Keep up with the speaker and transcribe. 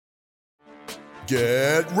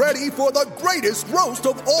Get ready for the greatest roast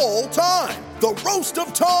of all time, the Roast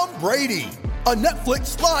of Tom Brady, a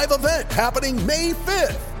Netflix live event happening May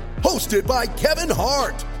 5th. Hosted by Kevin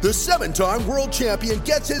Hart, the 7-time world champion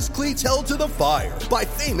gets his cleats held to the fire by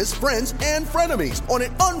famous friends and frenemies on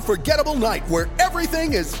an unforgettable night where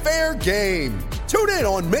everything is fair game. Tune in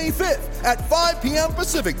on May 5th at 5 p.m.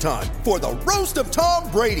 Pacific time for the Roast of Tom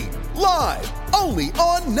Brady, live only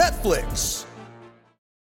on Netflix.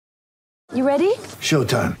 You ready?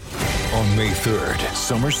 Showtime. On May 3rd,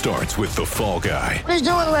 summer starts with The Fall Guy. Let's do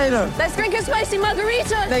it later. Let's drink a spicy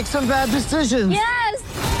margarita. Make some bad decisions. Yes!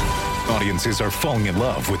 Audiences are falling in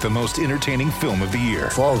love with the most entertaining film of the year.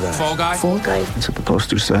 Fall Guy. Fall Guy? Fall Guy. That's what the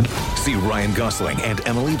poster said. See Ryan Gosling and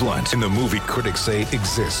Emily Blunt in the movie critics say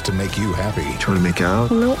exists to make you happy. Trying to make it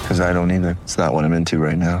out? Nope. Because I don't either. It's not what I'm into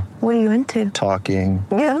right now. What are you into? Talking.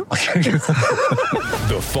 Yeah.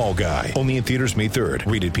 The Fall Guy. Only in theaters May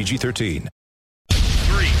 3rd. Rated PG-13.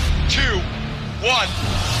 3, 2, 1.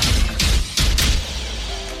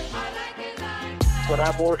 When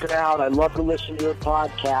I'm working out, I love to listen to your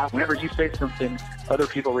podcast. Whenever you say something, other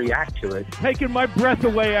people react to it. Taking my breath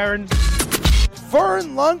away, Aaron.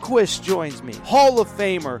 Vern Lundquist joins me. Hall of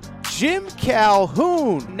Famer Jim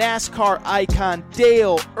Calhoun, NASCAR icon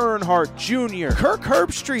Dale Earnhardt Jr. Kirk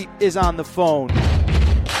Herbstreit is on the phone.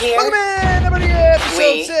 Welcome in, everybody,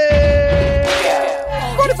 episode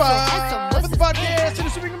 45 of the podcast in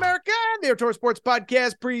Assuming America, the Air Tour Sports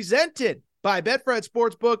Podcast presented by Betfred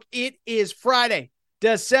Sportsbook. It is Friday,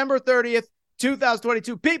 December 30th,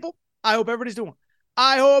 2022. People, I hope everybody's doing well.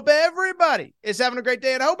 I hope everybody is having a great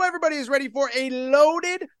day, and I hope everybody is ready for a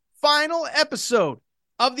loaded final episode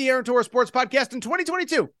of the Aaron Torres Sports Podcast in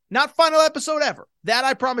 2022. Not final episode ever. That,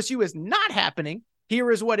 I promise you, is not happening. Here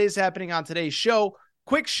is what is happening on today's show.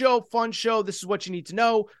 Quick show, fun show. This is what you need to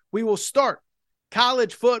know. We will start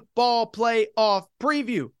college football playoff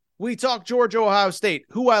preview. We talk Georgia, Ohio State,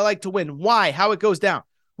 who I like to win, why, how it goes down.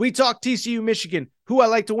 We talk TCU, Michigan, who I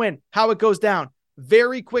like to win, how it goes down.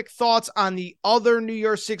 Very quick thoughts on the other New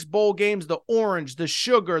Year's Six bowl games, the Orange, the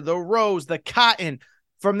Sugar, the Rose, the Cotton.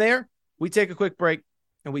 From there, we take a quick break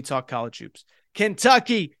and we talk college hoops.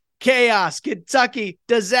 Kentucky, chaos. Kentucky,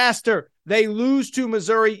 disaster. They lose to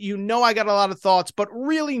Missouri. You know I got a lot of thoughts, but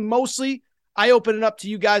really mostly I open it up to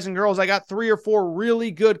you guys and girls. I got 3 or 4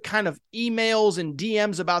 really good kind of emails and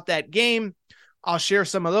DMs about that game. I'll share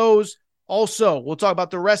some of those. Also, we'll talk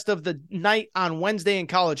about the rest of the night on Wednesday in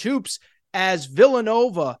college hoops as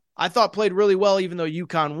Villanova, I thought, played really well, even though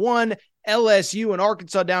UConn won. LSU and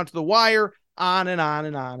Arkansas down to the wire, on and on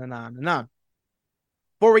and on and on and on.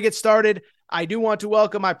 Before we get started, I do want to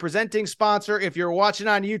welcome my presenting sponsor. If you're watching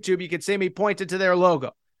on YouTube, you can see me pointed to their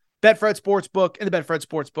logo. Betfred Sportsbook and the Betfred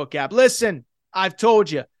Sportsbook app. Listen, I've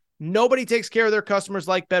told you, nobody takes care of their customers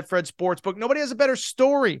like Betfred Sportsbook. Nobody has a better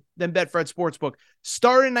story than Betfred Sportsbook.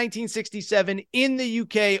 Started in 1967 in the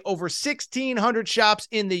UK, over 1,600 shops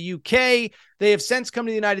in the UK. They have since come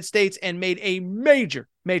to the United States and made a major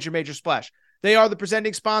splash. They are the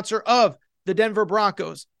presenting sponsor of the Denver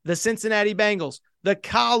Broncos, the Cincinnati Bengals, the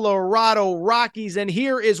Colorado Rockies, and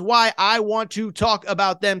here is why I want to talk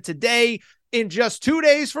about them today. In just 2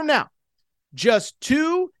 days from now, just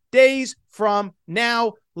 2 days from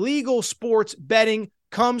now, legal sports betting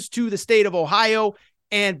comes to the state of Ohio,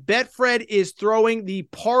 and Betfred is throwing the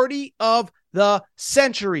party of the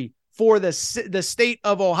century for the state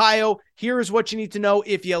of Ohio. Here is what you need to know.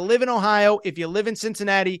 If you live in Ohio, if you live in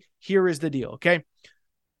Cincinnati, here is the deal, okay?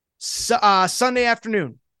 Sunday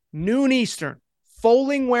afternoon, noon Eastern,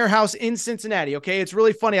 Foaling Warehouse in Cincinnati. Okay, it's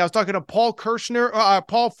really funny. I was talking to Paul Frischner,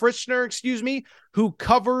 who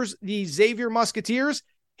covers the Xavier Musketeers.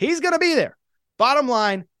 He's going to be there. Bottom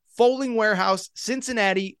line, Foaling Warehouse,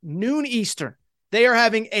 Cincinnati, noon Eastern. They are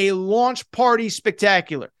having a launch party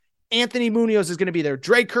spectacular. Anthony Munoz is going to be there.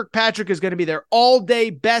 Dre Kirkpatrick is going to be there. All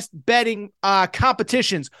day best betting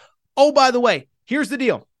competitions. Oh, by the way, here's the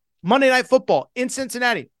deal. Monday Night Football in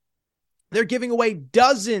Cincinnati. They're giving away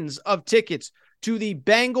dozens of tickets to the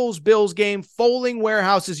Bengals-Bills game. Foaling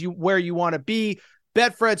Warehouse is where you want to be.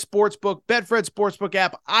 Betfred Sportsbook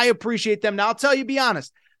app. I appreciate them. Now, I'll tell you, be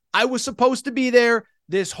honest, I was supposed to be there.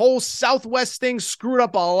 This whole Southwest thing screwed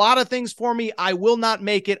up a lot of things for me. I will not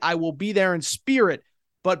make it. I will be there in spirit.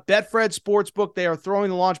 But Betfred Sportsbook, they are throwing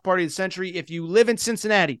the launch party of the century. If you live in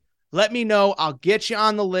Cincinnati, let me know. I'll get you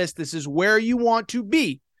on the list. This is where you want to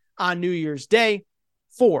be on New Year's Day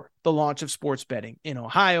for the launch of sports betting in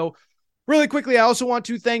Ohio. Really quickly, I also want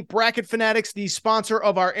to thank Bracket Fanatics, the sponsor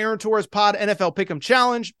of our Aaron Torres Pod NFL Pick'em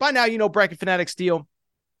Challenge. By now, you know Bracket Fanatics deal.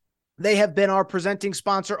 They have been our presenting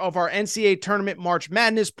sponsor of our NCAA Tournament March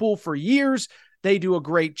Madness pool for years. They do a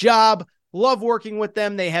great job. Love working with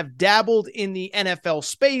them. They have dabbled in the NFL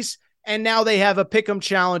space, and now they have a Pick'em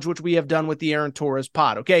challenge, which we have done with the Aaron Torres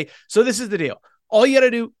pod. Okay, so this is the deal. All you got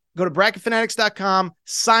to do, go to bracketfanatics.com,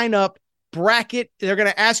 sign up, bracket. They're going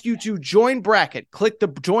to ask you to join bracket. Click the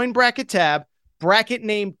join bracket tab, bracket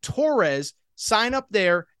name Torres, sign up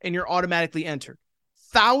there, and you're automatically entered.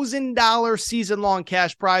 $1,000 season-long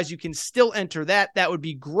cash prize. You can still enter that. That would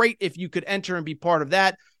be great if you could enter and be part of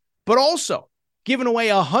that. But also giving away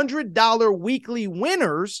 $100 weekly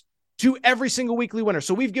winners to every single weekly winner.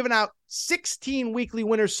 So we've given out 16 weekly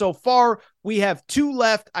winners so far. We have 2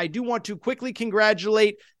 left. I do want to quickly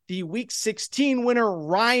congratulate the week 16 winner,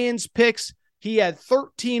 Ryan's picks. He had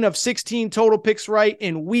 13 of 16 total picks right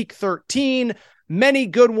in week 13. Many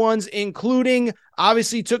good ones, including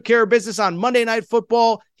obviously took care of business on Monday Night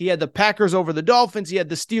Football. He had the Packers over the Dolphins. He had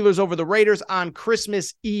the Steelers over the Raiders on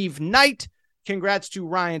Christmas Eve night. Congrats to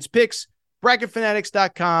Ryan's picks.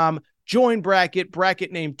 Bracketfanatics.com. Join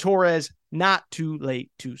bracket named Torres. Not too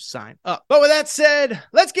late to sign up. But with that said,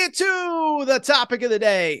 let's get to the topic of the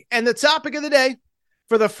day. And the topic of the day,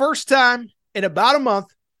 for the first time in about a month,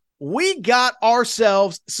 we got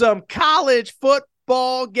ourselves some college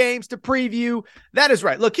football games to preview. That is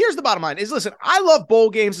right. Look, here's the bottom line is, listen, I love bowl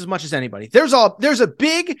games as much as anybody. There's a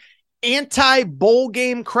big anti-bowl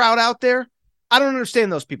game crowd out there. I don't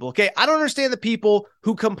understand those people, okay? I don't understand the people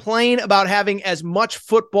who complain about having as much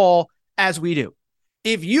football as we do.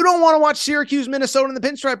 If you don't want to watch Syracuse, Minnesota in the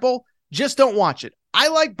Pinstripe Bowl, just don't watch it. I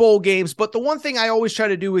like bowl games, but the one thing I always try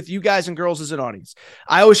to do with you guys and girls as an audience,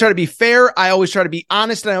 I always try to be fair, I always try to be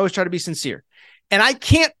honest, and I always try to be sincere. And I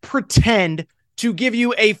can't pretend to give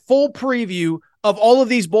you a full preview of all of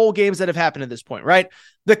these bowl games that have happened at this point, right?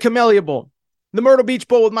 The Camellia Bowl, the Myrtle Beach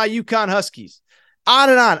Bowl with my UConn Huskies, on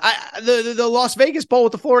and on. The Las Vegas Bowl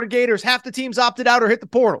with the Florida Gators, half the teams opted out or hit the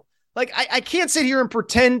portal. Like, I can't sit here and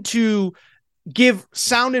pretend to give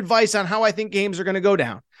sound advice on how I think games are going to go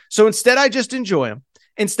down. So instead, I just enjoy them.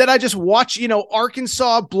 Instead, I just watch,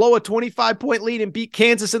 Arkansas blow a 25-point lead and beat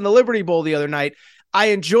Kansas in the Liberty Bowl the other night. I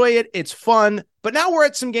enjoy it. It's fun. But now we're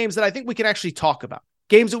at some games that I think we can actually talk about,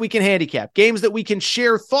 games that we can handicap, games that we can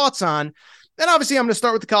share thoughts on. And obviously, I'm going to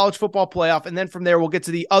start with the college football playoff. And then from there, we'll get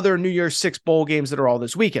to the other New Year's Six bowl games that are all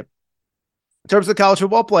this weekend. In terms of the college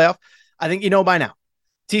football playoff, I think you know by now.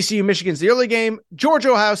 TCU, Michigan's the early game.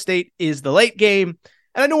 Georgia, Ohio State is the late game.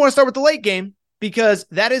 And I do want to start with the late game because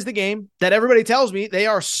that is the game that everybody tells me they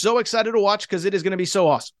are so excited to watch because it is going to be so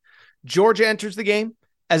awesome. Georgia enters the game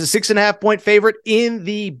as a 6.5-point favorite in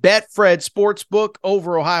the Betfred Sportsbook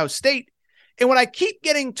over Ohio State. And what I keep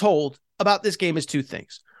getting told about this game is 2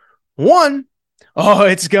 things. One,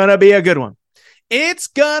 it's going to be a good one. It's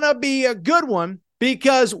going to be a good one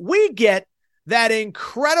because we get that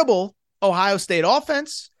incredible Ohio State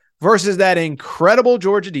offense versus that incredible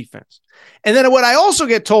Georgia defense. And then what I also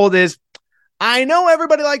get told is, I know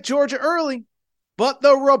everybody liked Georgia early, but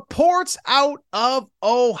the reports out of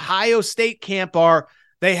Ohio State camp are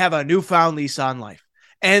they have a newfound lease on life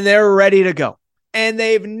and they're ready to go. And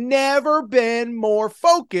they've never been more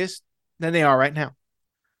focused than they are right now.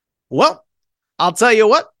 Well, I'll tell you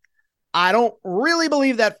what, I don't really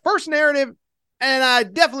believe that first narrative, and I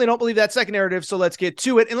definitely don't believe that second narrative, so let's get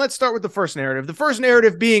to it. And let's start with the first narrative. The first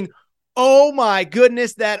narrative being, oh my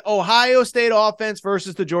goodness, that Ohio State offense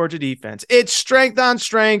versus the Georgia defense. It's strength on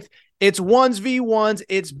strength. It's 1v1s.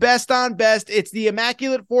 It's best on best. It's the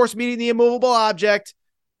immaculate force meeting the immovable object.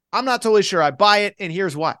 I'm not totally sure I buy it, and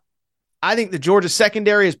here's why. I think the Georgia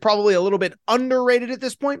secondary is probably a little bit underrated at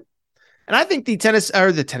this point. And I think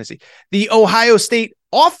the Ohio State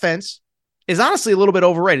offense is honestly a little bit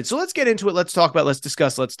overrated. So let's get into it. Let's talk about, let's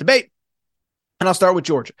discuss, let's debate. And I'll start with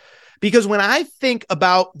Georgia. Because when I think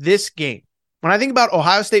about this game, when I think about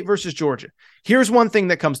Ohio State versus Georgia, here's one thing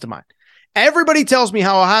that comes to mind. Everybody tells me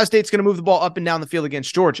how Ohio State's going to move the ball up and down the field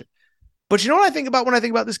against Georgia. But you know what I think about when I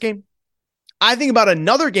think about this game? I think about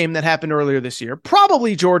another game that happened earlier this year,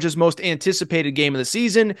 probably Georgia's most anticipated game of the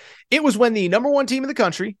season. It was when the number 1 team in the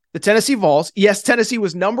country, the Tennessee Vols, yes, Tennessee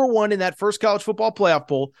was number 1 in that first college football playoff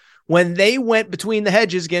poll, when they went between the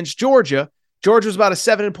hedges against Georgia. Georgia was about a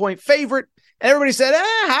 7-point favorite. And everybody said,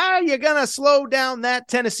 how are you going to slow down that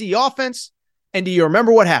Tennessee offense? And do you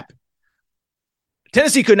remember what happened?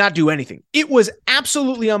 Tennessee could not do anything. It was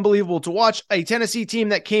absolutely unbelievable to watch a Tennessee team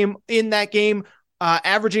that came in that game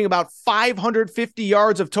averaging about 550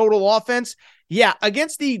 yards of total offense. Yeah,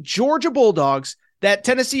 against the Georgia Bulldogs, that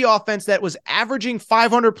Tennessee offense that was averaging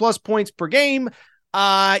 500 plus points per game.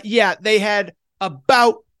 They had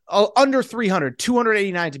about under 300,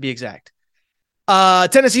 289 to be exact.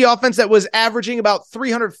 Tennessee offense that was averaging about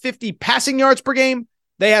 350 passing yards per game.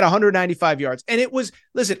 They had 195 yards. And it was,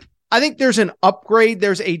 listen, I think there's an upgrade.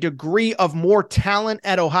 There's a degree of more talent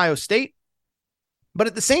at Ohio State. But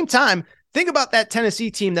at the same time, think about that Tennessee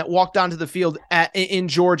team that walked onto the field in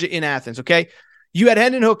Georgia in Athens, okay? You had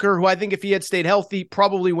Hendon Hooker, who I think if he had stayed healthy,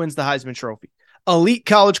 probably wins the Heisman Trophy. Elite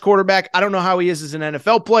college quarterback. I don't know how he is as an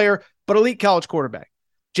NFL player, but elite college quarterback.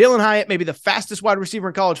 Jalen Hyatt, maybe the fastest wide receiver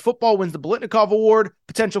in college football, wins the Biletnikoff Award,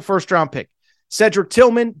 potential first-round pick. Cedric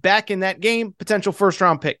Tillman, back in that game, potential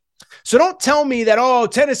first-round pick. So don't tell me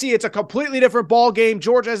that, Tennessee, it's a completely different ball game.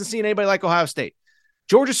 Georgia hasn't seen anybody like Ohio State.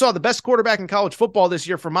 Georgia saw the best quarterback in college football this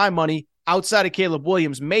year for my money, outside of Caleb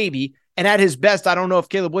Williams, maybe. And at his best, I don't know if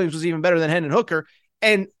Caleb Williams was even better than Hendon Hooker.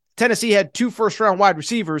 And Tennessee had 2 first-round wide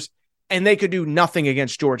receivers, and they could do nothing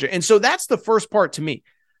against Georgia. And so that's the first part to me.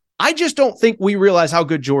 I just don't think we realize how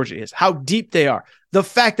good Georgia is, how deep they are. The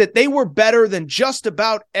fact that they were better than just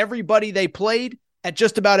about everybody they played at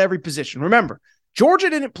just about every position. Remember, Georgia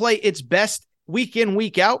didn't play its best week in,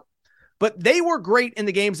 week out, but they were great in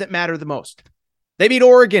the games that matter the most. They beat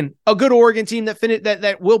Oregon, a good Oregon team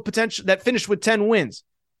that finished with 10 wins.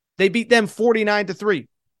 They beat them 49-3.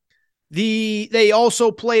 They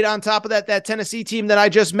also played on top of that Tennessee team that I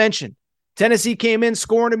just mentioned. Tennessee came in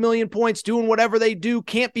scoring 1 million points, doing whatever they do,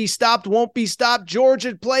 can't be stopped, won't be stopped.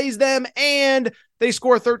 Georgia plays them, and they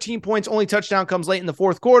score 13 points. Only touchdown comes late in the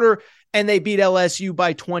fourth quarter, and they beat LSU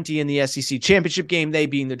by 20 in the SEC championship game, they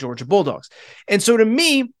being the Georgia Bulldogs. And so to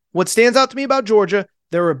me, what stands out to me about Georgia,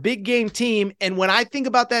 they're a big game team, and when I think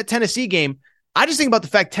about that Tennessee game, I just think about the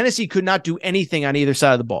fact Tennessee could not do anything on either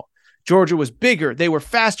side of the ball. Georgia was bigger. They were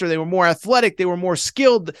faster. They were more athletic. They were more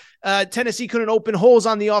skilled. Tennessee couldn't open holes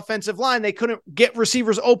on the offensive line. They couldn't get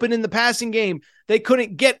receivers open in the passing game. They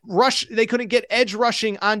couldn't get edge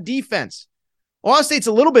rushing on defense. Ohio State's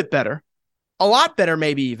a little bit better, a lot better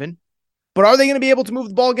maybe even, but are they going to be able to move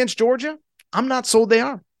the ball against Georgia? I'm not sold they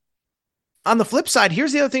are. On the flip side,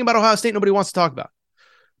 here's the other thing about Ohio State nobody wants to talk about.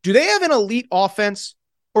 Do they have an elite offense?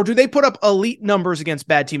 Or do they put up elite numbers against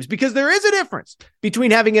bad teams? Because there is a difference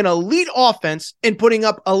between having an elite offense and putting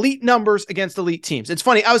up elite numbers against elite teams. It's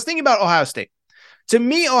funny. I was thinking about Ohio State. To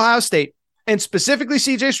me, Ohio State, and specifically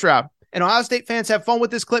CJ Stroud, and Ohio State fans, have fun with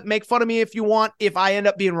this clip. Make fun of me if you want, if I end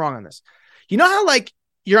up being wrong on this. You know how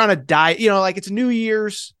you're on a diet, it's New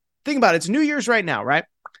Year's. Think about it. It's New Year's right now, right?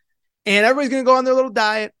 And everybody's going to go on their little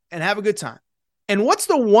diet and have a good time. And what's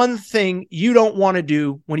the one thing you don't want to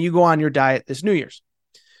do when you go on your diet this New Year's?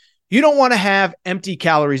 You don't want to have empty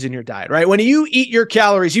calories in your diet, right? When you eat your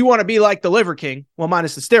calories, you want to be like the Liver King, well,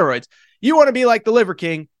 minus the steroids. You want to be like the Liver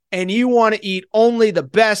King, and you want to eat only the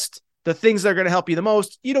best, the things that are going to help you the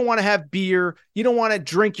most. You don't want to have beer. You don't want to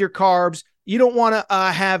drink your carbs. You don't want to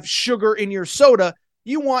have sugar in your soda.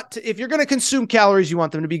 You want to, if you're going to consume calories, you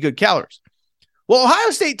want them to be good calories. Well,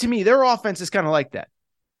 Ohio State, to me, their offense is kind of like that.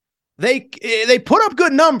 They put up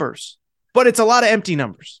good numbers, but it's a lot of empty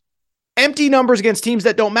numbers. Empty numbers against teams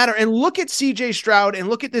that don't matter. And look at CJ Stroud and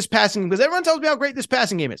look at this passing, because everyone tells me how great this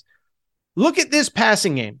passing game is. Look at this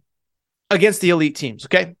passing game against the elite teams,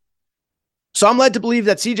 okay? So I'm led to believe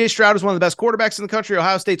that CJ Stroud is one of the best quarterbacks in the country.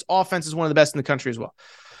 Ohio State's offense is one of the best in the country as well.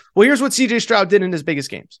 Well, here's what CJ Stroud did in his biggest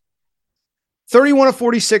games. 31 of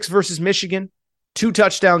 46 versus Michigan, 2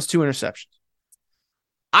 touchdowns, 2 interceptions.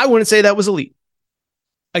 I wouldn't say that was elite.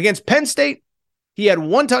 Against Penn State, he had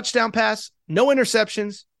 1 touchdown pass, no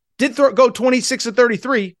interceptions, did go 26 of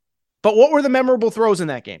 33, but what were the memorable throws in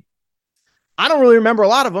that game? I don't really remember a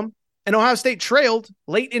lot of them, and Ohio State trailed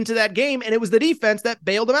late into that game, and it was the defense that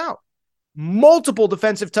bailed them out. Multiple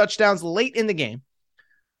defensive touchdowns late in the game.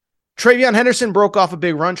 TreVeyon Henderson broke off a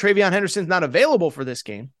big run. TreVeyon Henderson's not available for this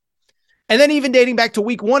game. And then even dating back to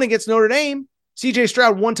week 1 against Notre Dame, CJ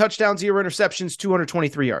Stroud, 1 touchdown, 0 interceptions,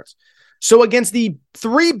 223 yards. So against the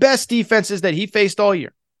 3 best defenses that he faced all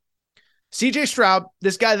year, CJ Stroud,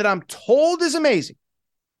 this guy that I'm told is amazing,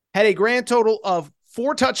 had a grand total of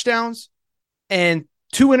 4 touchdowns and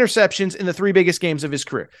 2 interceptions in the 3 biggest games of his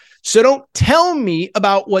career. So don't tell me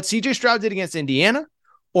about what CJ Stroud did against Indiana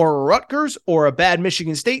or Rutgers or a bad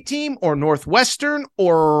Michigan State team or Northwestern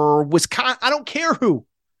or Wisconsin. I don't care who.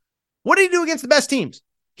 What did he do against the best teams?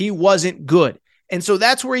 He wasn't good. And so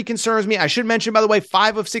that's where he concerns me. I should mention, by the way,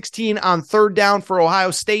 5 of 16 on 3rd down for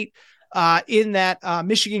Ohio State in that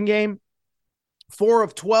Michigan game. 4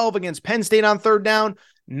 of 12 against Penn State on 3rd down,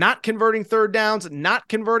 not converting 3rd downs, not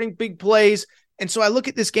converting big plays. And so I look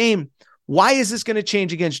at this game. Why is this going to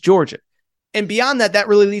change against Georgia? And beyond that, that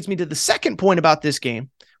really leads me to the second point about this game,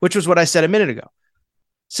 which was what I said a minute ago.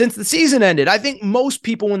 Since the season ended, I think most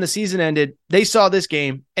people, when the season ended, they saw this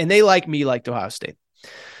game and they, like me, liked Ohio State.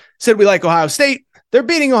 Said we like Ohio State. They're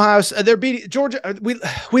beating Ohio. They're beating Georgia.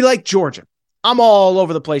 We like Georgia. I'm all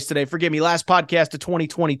over the place today. Forgive me. Last podcast of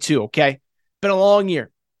 2022, okay? Been a long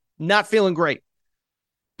year. Not feeling great.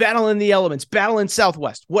 Battling the elements. Battling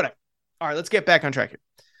Southwest. Whatever. All right, let's get back on track here.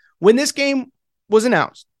 When this game was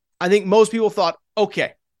announced, I think most people thought,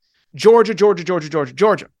 okay, Georgia.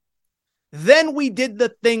 Then we did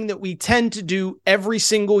the thing that we tend to do every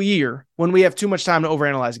single year when we have too much time to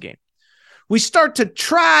overanalyze a game. We start to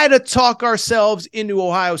try to talk ourselves into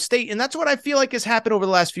Ohio State, and that's what I feel like has happened over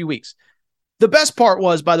the last few weeks. The best part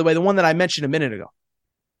was, by the way, the one that I mentioned a minute ago.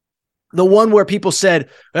 The one where people said,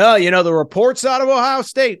 well, the reports out of Ohio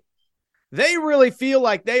State, they really feel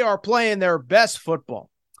like they are playing their best football.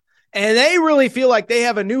 And they really feel like they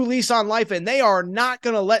have a new lease on life, and they are not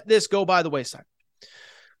going to let this go by the wayside.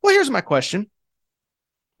 Well, here's my question.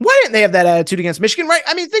 Why didn't they have that attitude against Michigan, right?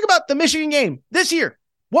 I mean, think about the Michigan game this year.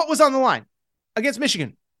 What was on the line against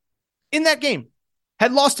Michigan? In that game,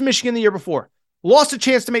 had lost to Michigan the year before, lost a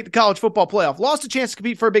chance to make the college football playoff, lost a chance to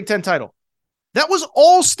compete for a Big Ten title. That was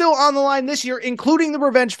all still on the line this year, including the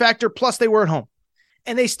revenge factor, plus they were at home.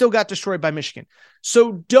 And they still got destroyed by Michigan.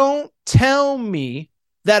 So don't tell me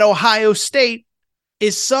that Ohio State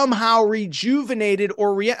is somehow rejuvenated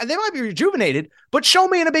or they might be rejuvenated, but show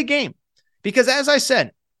me in a big game. Because as I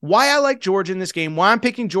said, why I like Georgia in this game, why I'm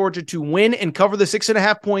picking Georgia to win and cover the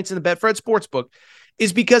 6.5 points in the Betfred Sportsbook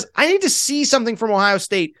is because I need to see something from Ohio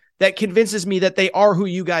State that convinces me that they are who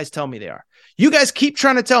you guys tell me they are. You guys keep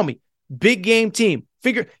trying to tell me, big game team.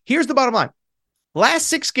 Here's the bottom line. Last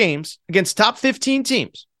 6 games against top 15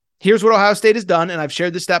 teams, here's what Ohio State has done, and I've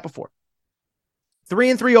shared this stat before.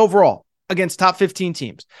 3-3 overall against top 15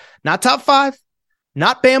 teams. Not top 5,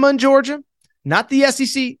 not Bama and Georgia, not the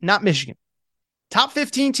SEC, not Michigan. Top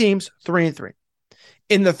 15 teams, 3-3.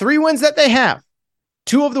 In the 3 wins that they have,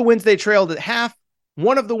 2 of the wins they trailed at half,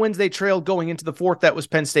 1 of the wins they trailed going into the 4th, that was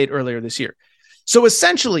Penn State earlier this year. So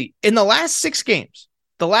essentially, in the last 6 games,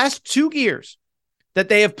 the last 2 years that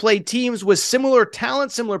they have played teams with similar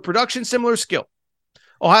talent, similar production, similar skill,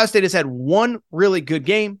 Ohio State has had 1 really good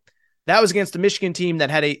game. That was against a Michigan team that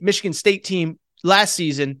had a Michigan State team last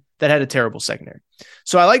season that had a terrible secondary.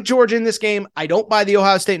 So I like Georgia in this game. I don't buy the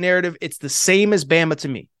Ohio State narrative. It's the same as Bama to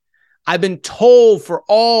me. I've been told for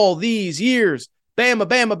all these years,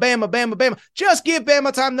 Bama. Just give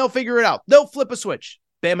Bama time. They'll figure it out. They'll flip a switch.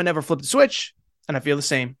 Bama never flipped a switch. And I feel the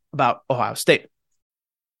same about Ohio State.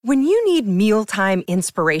 When you need mealtime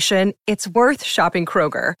inspiration, it's worth shopping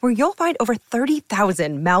Kroger, where you'll find over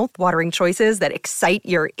 30,000 mouth-watering choices that excite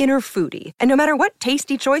your inner foodie. And no matter what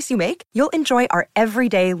tasty choice you make, you'll enjoy our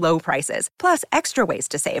everyday low prices, plus extra ways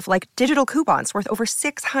to save, like digital coupons worth over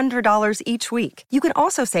 $600 each week. You can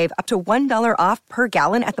also save up to $1 off per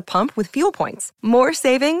gallon at the pump with fuel points. More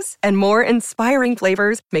savings and more inspiring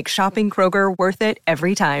flavors make shopping Kroger worth it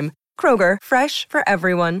every time. Kroger, fresh for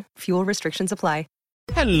everyone. Fuel restrictions apply.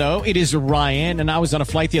 Hello, it is Ryan, and I was on a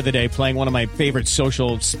flight the other day playing one of my favorite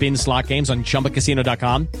social spin slot games on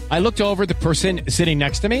ChumbaCasino.com. I looked over at the person sitting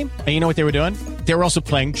next to me, and you know what they were doing? They were also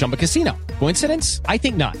playing Chumba Casino. Coincidence? I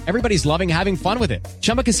think not. Everybody's loving having fun with it.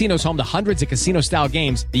 Chumba Casino is home to hundreds of casino-style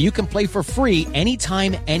games that you can play for free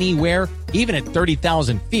anytime, anywhere, even at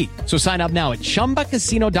 30,000 feet. So sign up now at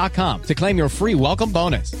ChumbaCasino.com to claim your free welcome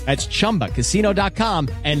bonus. That's ChumbaCasino.com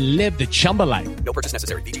and live the Chumba life. No purchase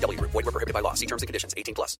necessary. VGW. Void where prohibited by law. See terms and conditions.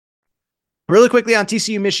 18+. Really quickly on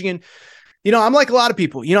TCU, Michigan. I'm like a lot of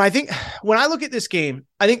people. I think when I look at this game,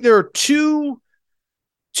 I think there are two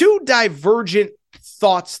divergent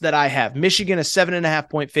thoughts that I have. Michigan, a 7.5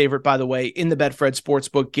 point favorite, by the way, in the Betfred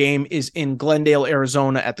Sportsbook. Game is in Glendale,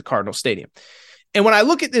 Arizona at the Cardinal Stadium. And when I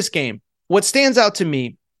look at this game, what stands out to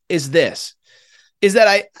me is that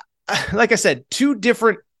like I said, 2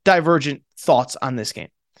 different divergent thoughts on this game.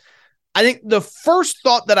 I think the first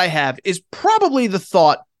thought that I have is probably the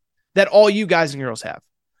thought that all you guys and girls have,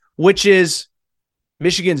 which is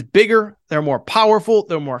Michigan's bigger, they're more powerful,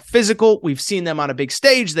 they're more physical. We've seen them on a big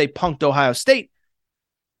stage. They punked Ohio State.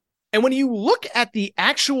 And when you look at the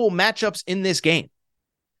actual matchups in this game,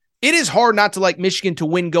 it is hard not to like Michigan to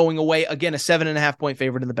win going away. Again, a 7.5 point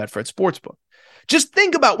favorite in the Betfred Sportsbook. Just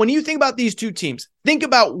think about, when you think about these 2 teams, think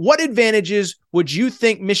about what advantages would you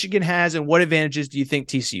think Michigan has and what advantages do you think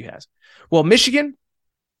TCU has? Well, Michigan,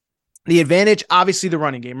 the advantage, obviously the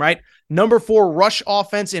running game, right? Number 4 rush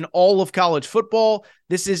offense in all of college football.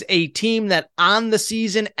 This is a team that on the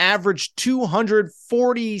season averaged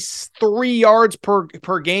 243 yards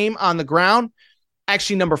per game on the ground.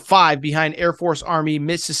 Actually, number 5 behind Air Force, Army,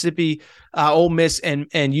 Mississippi, Ole Miss, and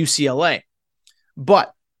UCLA.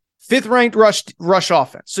 But 5th ranked rush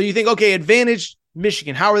offense. So you think, okay, advantage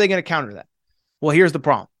Michigan. How are they going to counter that? Well, here's the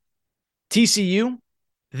problem. TCU,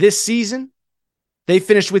 this season, They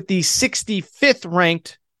finished with the 65th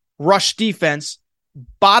ranked rush defense,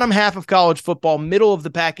 bottom half of college football, middle of the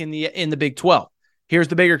pack in the Big 12. Here's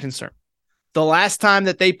the bigger concern. The last time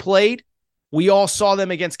that they played, we all saw them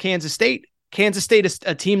against Kansas State. Kansas State is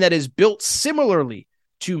a team that is built similarly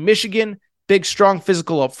to Michigan, big, strong,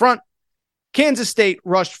 physical up front. Kansas State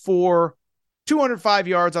rushed for 205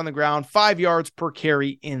 yards on the ground, 5 yards per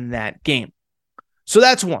carry in that game. So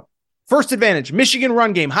that's one. First advantage, Michigan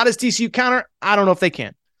run game. How does TCU counter? I don't know if they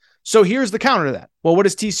can. So here's the counter to that. Well, what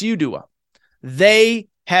does TCU do well? They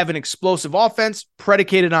have an explosive offense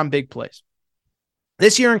predicated on big plays.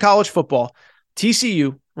 This year in college football,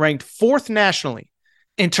 TCU ranked 4th nationally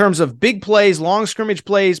in terms of big plays, long scrimmage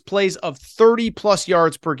plays, plays of 30-plus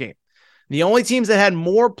yards per game. The only teams that had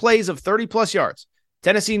more plays of 30-plus yards,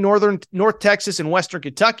 Tennessee, North Texas, and Western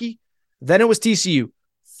Kentucky. Then it was TCU.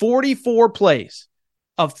 44 plays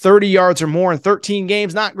of 30 yards or more in 13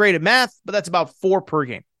 games. Not great at math, but that's about 4 per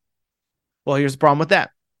game. Well, here's the problem with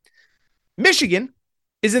that. Michigan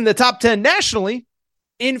is in the top 10 nationally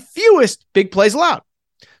in fewest big plays allowed.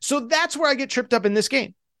 So that's where I get tripped up in this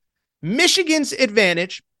game. Michigan's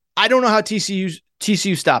advantage, I don't know how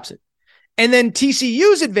TCU stops it. And then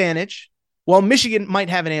TCU's advantage, well, Michigan might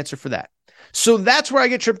have an answer for that. So that's where I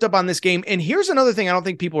get tripped up on this game. And here's another thing I don't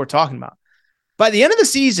think people are talking about. By the end of the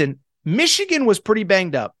season, Michigan was pretty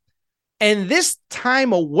banged up. And this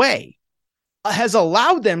time away has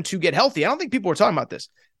allowed them to get healthy. I don't think people are talking about this.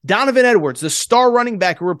 Donovan Edwards, the star running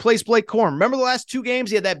back who replaced Blake Corum. Remember the last 2 games?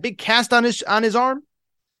 He had that big cast on his arm.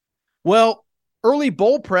 Well, early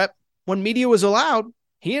bowl prep, when media was allowed,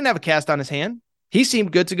 he didn't have a cast on his hand. He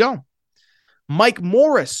seemed good to go. Mike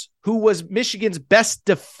Morris, who was Michigan's best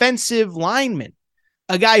defensive lineman,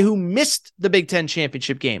 a guy who missed the Big Ten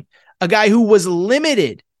championship game, a guy who was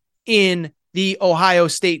limited in the Ohio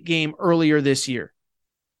State game earlier this year.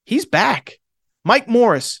 He's back. Mike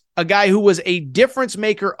Morris, a guy who was a difference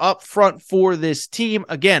maker up front for this team.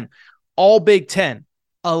 Again, all Big Ten,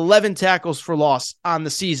 11 tackles for loss on the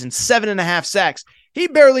season, 7.5 sacks. He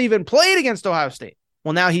barely even played against Ohio State.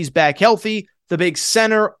 Well, now he's back healthy. The big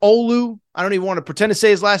center, Olu, I don't even want to pretend to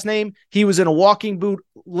say his last name. He was in a walking boot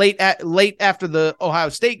late after the Ohio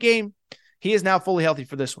State game. He is now fully healthy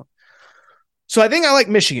for this one. So I think I like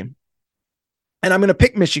Michigan. And I'm going to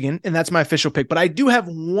pick Michigan, and that's my official pick. But I do have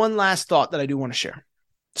one last thought that I do want to share.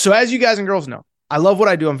 So as you guys and girls know, I love what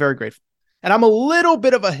I do. I'm very grateful. And I'm a little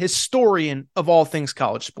bit of a historian of all things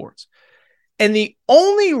college sports. And the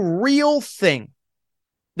only real thing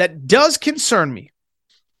that does concern me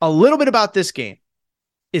a little bit about this game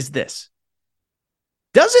is this.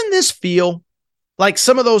 Doesn't this feel like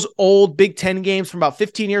some of those old Big Ten games from about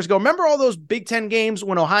 15 years ago? Remember all those Big Ten games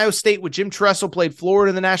when Ohio State with Jim Tressel played Florida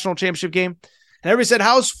in the national championship game? And everybody said,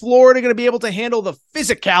 how's Florida going to be able to handle the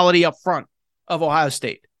physicality up front of Ohio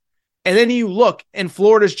State? And then you look, and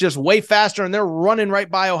Florida's just way faster, and they're running right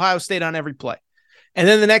by Ohio State on every play. And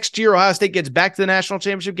then the next year, Ohio State gets back to the national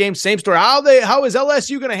championship game. Same story. How is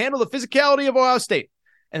LSU going to handle the physicality of Ohio State?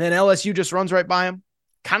 And then LSU just runs right by them.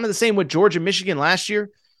 Kind of the same with Georgia, Michigan last year.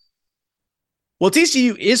 Well,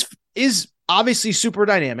 TCU is obviously super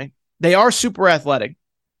dynamic. They are super athletic.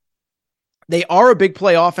 They are a big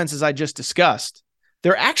play offense, as I just discussed.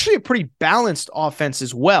 They're actually a pretty balanced offense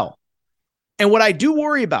as well. And what I do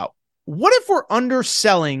worry about, what if we're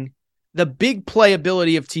underselling the big play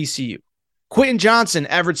ability of TCU? Quentin Johnson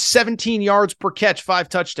averaged 17 yards per catch, 5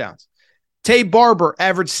 touchdowns. Tay Barber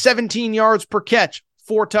averaged 17 yards per catch,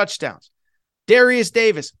 4 touchdowns. Darius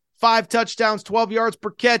Davis, 5 touchdowns, 12 yards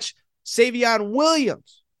per catch. Savion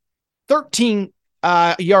Williams, 13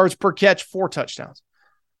 yards per catch, 4 touchdowns.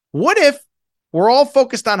 What if we're all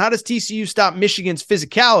focused on how does TCU stop Michigan's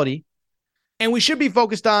physicality, and we should be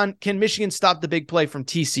focused on can Michigan stop the big play from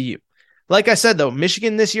TCU? Like I said, though,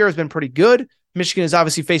 Michigan this year has been pretty good. Michigan has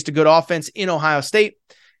obviously faced a good offense in Ohio State.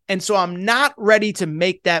 And so I'm not ready to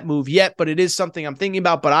make that move yet, but it is something I'm thinking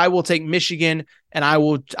about. But I will take Michigan, and I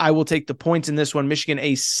will take the points in this one. Michigan,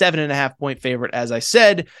 a 7.5-point favorite, as I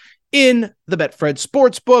said, in the Betfred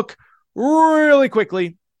Sportsbook. Really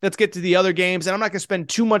quickly, let's get to the other games, and I'm not going to spend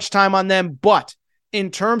too much time on them. But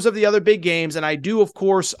in terms of the other big games, and I do, of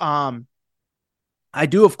course, have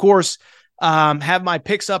my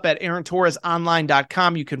picks up at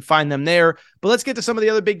AaronTorresOnline.com. You can find them there. But let's get to some of the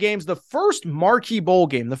other big games. The first marquee bowl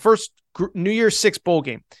game, the first New Year's Six bowl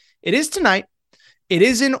game. It is tonight. It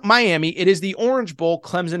is in Miami. It is the Orange Bowl,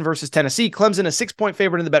 Clemson versus Tennessee. Clemson, a 6-point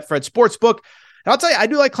favorite in the Betfred Sportsbook. And I'll tell you, I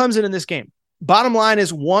do like Clemson in this game. Bottom line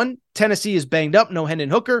is, 1, Tennessee is banged up. No Hendon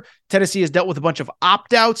Hooker. Tennessee has dealt with a bunch of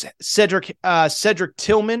opt-outs. Cedric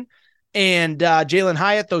Tillman and Jalen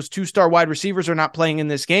Hyatt, those 2-star wide receivers, are not playing in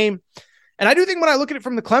this game. And I do think when I look at it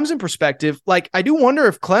from the Clemson perspective, like I do wonder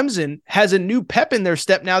if Clemson has a new pep in their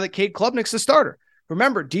step now that Cade Klubnik's the starter.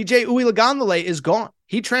 Remember, DJ Uiagalelei is gone.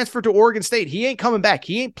 He transferred to Oregon State. He ain't coming back.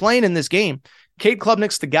 He ain't playing in this game. Cade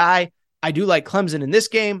Klubnik's the guy. I do like Clemson in this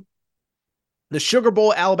game. The Sugar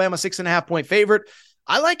Bowl, Alabama 6.5-point favorite.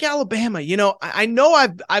 I like Alabama. You know, I know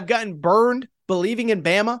I've gotten burned believing in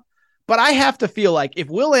Bama, but I have to feel like if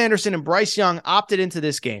Will Anderson and Bryce Young opted into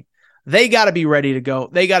this game, they got to be ready to go.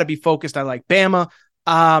 They got to be focused. I like Bama.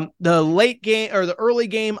 The late game or the early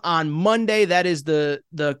game on Monday, that is the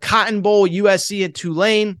Cotton Bowl, USC and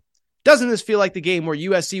Tulane. Doesn't this feel like the game where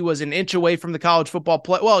USC was an inch away from the college football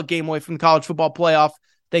a game away from the college football playoff?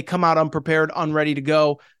 They come out unprepared, unready to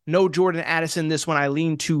go. No Jordan Addison. This one I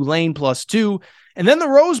lean Tulane +2. And then the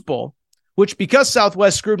Rose Bowl, which because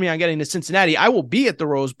Southwest screwed me on getting to Cincinnati, I will be at the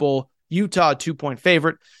Rose Bowl. Utah, 2-point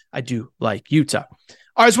favorite. I do like Utah.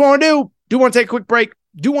 All right, so what I want to want to take a quick break.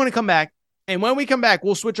 Do want to come back. And when we come back,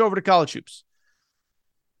 we'll switch over to college hoops.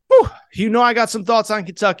 Whew, you know I got some thoughts on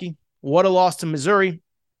Kentucky. What a loss to Missouri.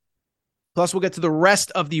 Plus, we'll get to the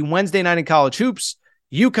rest of the Wednesday night in college hoops.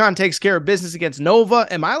 UConn takes care of business against Nova.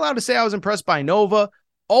 Am I allowed to say I was impressed by Nova?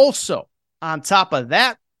 Also, on top of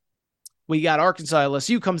that, we got Arkansas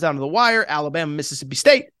LSU comes down to the wire. Alabama, Mississippi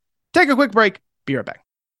State. Take a quick break. Be right back.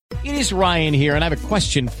 It is Ryan here, and I have a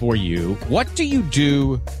question for you. What do you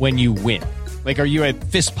do when you win? Like, are you a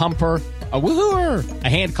fist pumper, a woohooer, a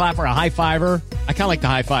hand clapper, a high fiver? I kind of like the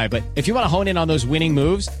high five, but if you want to hone in on those winning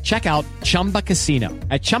moves, check out Chumba Casino.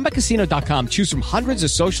 At ChumbaCasino.com, choose from hundreds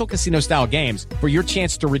of social casino-style games for your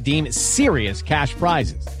chance to redeem serious cash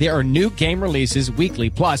prizes. There are new game releases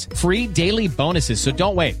weekly, plus free daily bonuses, so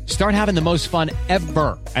don't wait. Start having the most fun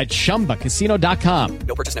ever at ChumbaCasino.com.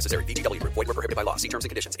 No purchase necessary. VGW. Void where prohibited by law. See terms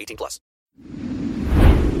and conditions. 18+.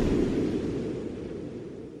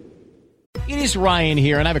 It is Ryan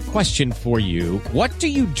here, and I have a question for you. What do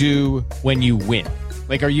you do when you win?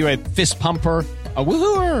 Like, are you a fist pumper, a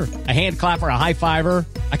woohooer, a hand clapper, a high fiver?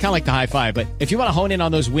 I kind of like the high five, but if you want to hone in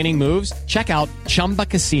on those winning moves, check out Chumba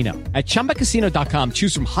Casino. At ChumbaCasino.com,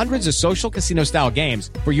 choose from hundreds of social casino-style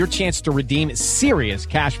games for your chance to redeem serious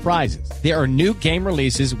cash prizes. There are new game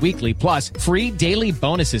releases weekly, plus free daily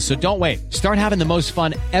bonuses, so don't wait. Start having the most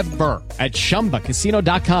fun ever at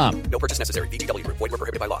ChumbaCasino.com. No purchase necessary. VGW. Void where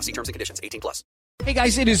prohibited by law. See terms and conditions. 18+. Hey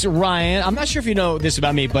guys, it is Ryan. I'm not sure if you know this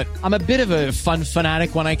about me, but I'm a bit of a fun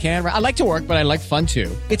fanatic when I can. I like to work, but I like fun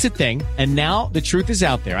too. It's a thing. And now the truth is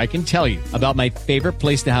out there. I can tell you about my favorite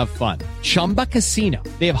place to have fun. Chumba Casino.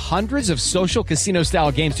 They have hundreds of social casino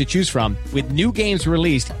style games to choose from with new games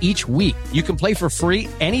released each week. You can play for free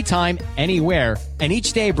anytime, anywhere. And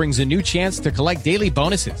each day brings a new chance to collect daily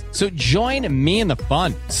bonuses. So join me in the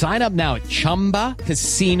fun. Sign up now at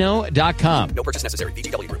ChumbaCasino.com. No purchase necessary.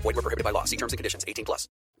 VGW. Void where prohibited by law. See terms and conditions. 18+.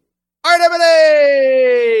 All right,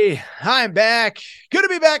 everybody. I'm back. Good to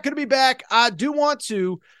be back. Good to be back. I do want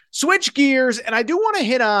to switch gears, and I do want to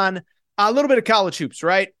hit on a little bit of college hoops,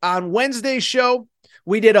 right? On Wednesday's show,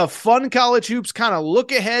 we did a fun college hoops kind of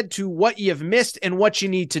look ahead to what you've missed and what you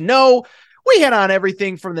need to know. We hit on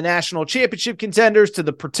everything from the national championship contenders to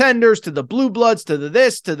the pretenders to the blue bloods to the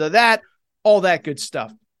this to the that, all that good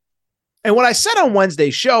stuff. And what I said on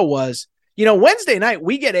Wednesday's show was, you know, Wednesday night,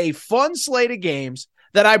 we get a fun slate of games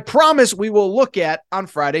that I promise we will look at on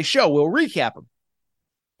Friday's show. We'll recap them.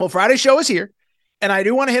 Well, Friday's show is here, and I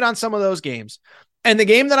do want to hit on some of those games. And the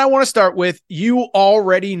game that I want to start with, you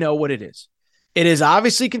already know what it is. It is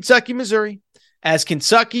obviously Kentucky, Missouri, as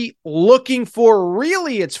Kentucky looking for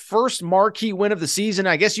really its first marquee win of the season.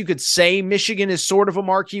 I guess you could say Michigan is sort of a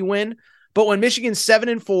marquee win, but when Michigan's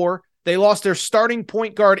 7-4, they lost their starting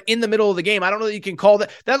point guard in the middle of the game. I don't know that you can call that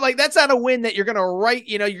like, that's not a win that you're going to write,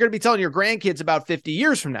 you know, you're going to be telling your grandkids about 50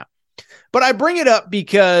 years from now. But I bring it up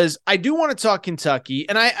because I do want to talk Kentucky,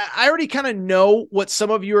 and I already kind of know what some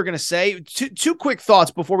of you are going to say. Two quick thoughts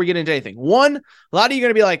before we get into anything. One, a lot of you are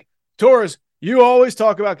going to be like, Torres, you always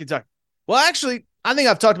talk about Kentucky. Well, actually, I think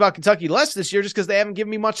I've talked about Kentucky less this year just because they haven't given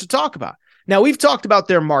me much to talk about. Now, we've talked about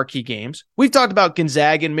their marquee games. We've talked about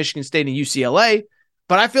Gonzaga and Michigan State and UCLA.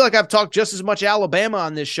 But I feel like I've talked just as much Alabama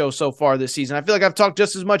on this show so far this season. I feel like I've talked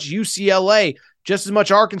just as much UCLA, just as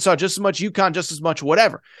much Arkansas, just as much UConn, just as much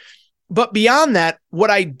whatever. But beyond that,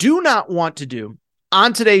 what I do not want to do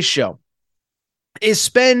on today's show is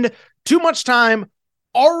spend too much time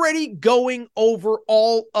already going over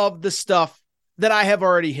all of the stuff that I have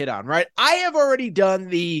already hit on, right? I have already done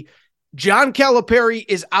the John Calipari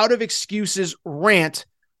is out of excuses rant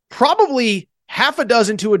probably half a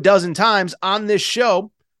dozen to a dozen times on this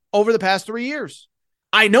show over the past 3 years.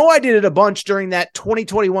 I know I did it a bunch during that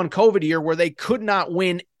 2021 COVID year where they could not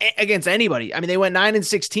win against anybody. I mean, they went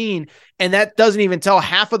 9-16, and that doesn't even tell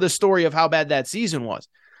half of the story of how bad that season was.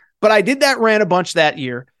 But I did that rant a bunch that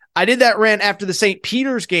year. I did that rant after the St.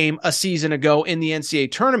 Peter's game a season ago in the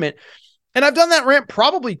NCAA tournament. And I've done that rant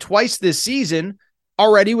probably twice this season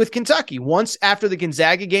already with Kentucky. Once after the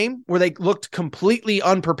Gonzaga game where they looked completely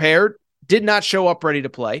unprepared, did not show up ready to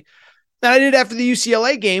play. And I did after the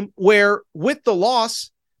UCLA game where with the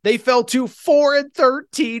loss, they fell to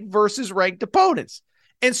 4-13 versus ranked opponents.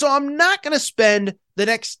 And so I'm not going to spend the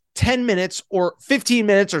next 10 minutes or 15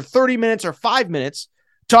 minutes or 30 minutes or 5 minutes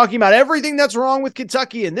talking about everything that's wrong with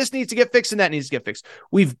Kentucky and this needs to get fixed and that needs to get fixed.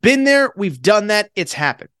 We've been there. We've done that. It's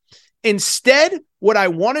happened. Instead, what I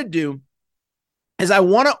want to do is I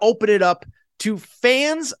want to open it up to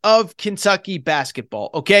fans of Kentucky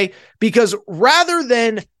basketball, okay? Because rather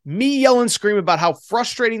than me yell and scream about how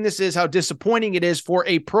frustrating this is, how disappointing it is for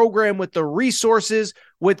a program with the resources,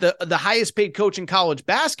 with the highest paid coach in college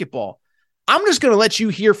basketball, I'm just going to let you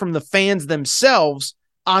hear from the fans themselves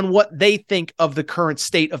on what they think of the current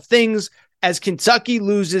state of things as Kentucky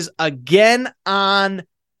loses again on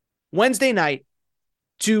Wednesday night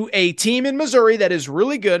to a team in Missouri that is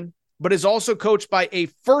really good, but is also coached by a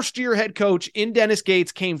first-year head coach in Dennis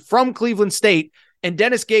Gates, came from Cleveland State. And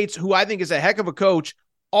Dennis Gates, who I think is a heck of a coach,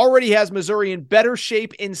 already has Missouri in better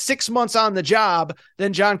shape in 6 months on the job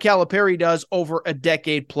than John Calipari does over a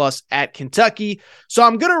decade plus at Kentucky. So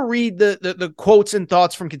I'm going to read the quotes and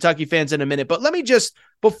thoughts from Kentucky fans in a minute. But let me just,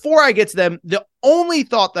 before I get to them, the only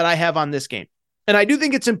thought that I have on this game, and I do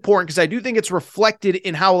think it's important because I do think it's reflected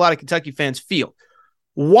in how a lot of Kentucky fans feel.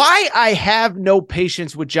 Why I have no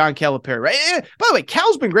patience with John Calipari, right? By the way,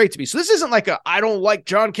 Cal's been great to me. So this isn't like I don't like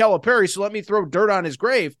John Calipari, so let me throw dirt on his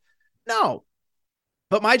grave. No.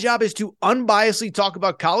 But my job is to unbiasedly talk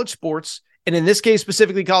about college sports, and in this case,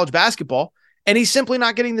 specifically college basketball, and he's simply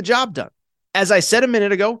not getting the job done. As I said a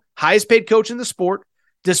minute ago, highest paid coach in the sport.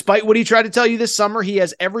 Despite what he tried to tell you this summer, he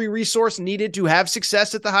has every resource needed to have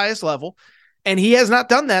success at the highest level, and he has not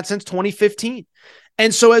done that since 2015.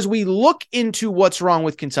 And so as we look into what's wrong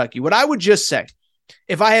with Kentucky, what I would just say,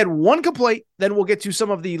 if I had one complaint, then we'll get to some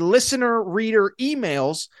of the listener reader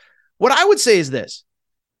emails. What I would say is this: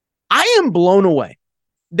 I am blown away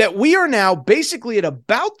that we are now basically at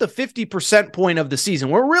about the 50% point of the season.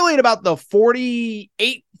 We're really at about the 45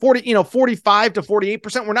 to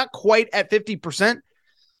 48%. We're not quite at 50%,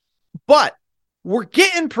 but we're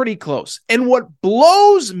getting pretty close. And what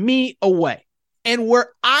blows me away, and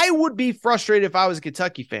where I would be frustrated if I was a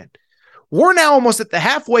Kentucky fan, we're now almost at the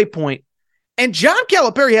halfway point, and John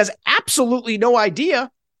Calipari has absolutely no idea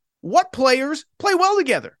what players play well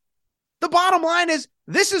together. The bottom line is,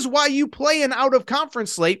 this is why you play an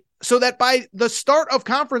out-of-conference slate, so that by the start of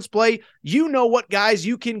conference play, you know what guys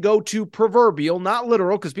you can go to proverbial, not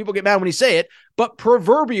literal, because people get mad when you say it, but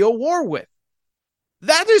proverbial war with.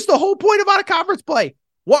 That is the whole point about a conference play.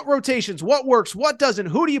 What rotations, what works, what doesn't,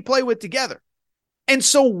 who do you play with together? And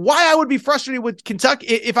so why I would be frustrated with Kentucky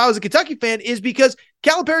if I was a Kentucky fan is because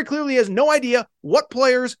Calipari clearly has no idea what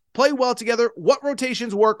players play well together, what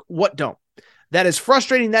rotations work, what don't. That is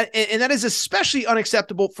frustrating, and that is especially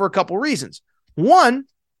unacceptable for a couple reasons. One,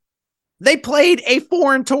 they played a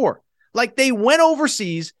foreign tour. Like, they went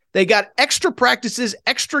overseas, they got extra practices,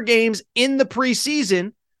 extra games in the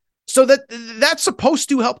preseason, so that's supposed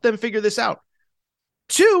to help them figure this out.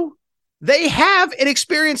 Two, they have an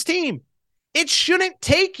experienced team. It shouldn't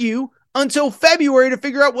take you until February to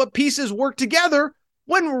figure out what pieces work together,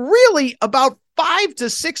 when really about 5 to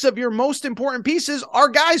 6 of your most important pieces are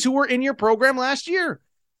guys who were in your program last year.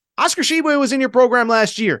 Oscar Tshiebwe was in your program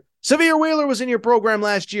last year. Sahvir Wheeler was in your program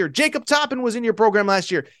last year. Jacob Toppin was in your program last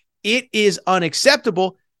year. It is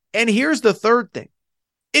unacceptable. And here's the third thing.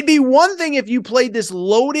 It'd be one thing if you played this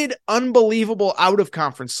loaded, unbelievable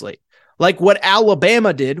out-of-conference slate, like what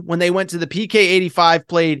Alabama did when they went to the PK 85,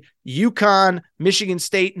 played UConn, Michigan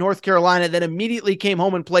State, North Carolina, then immediately came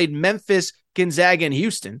home and played Memphis, Gonzaga, and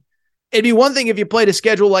Houston. It'd be one thing if you played a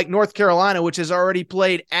schedule like North Carolina, which has already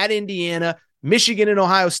played at Indiana, Michigan, and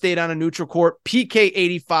Ohio State on a neutral court, PK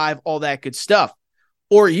 85, all that good stuff.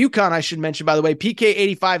 Or UConn, I should mention, by the way, PK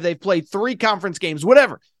 85, they've played 3 conference games,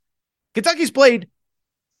 whatever. Kentucky's played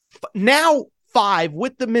now 5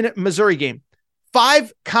 with the Missouri game.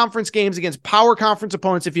 5 conference games against power conference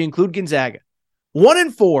opponents, if you include Gonzaga.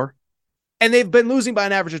 1-4, and they've been losing by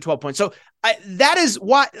an average of 12 points. So that is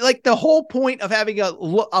why, like, the whole point of having a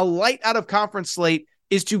light out of conference slate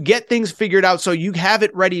is to get things figured out so you have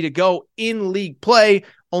it ready to go in league play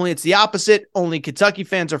only it's the opposite. Only Kentucky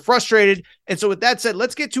fans are frustrated. And so with that said,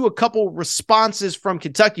 let's get to a couple responses from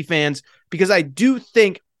Kentucky fans, because I do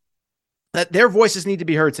think that their voices need to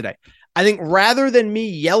be heard today. I think rather than me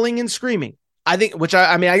yelling and screaming, I think, which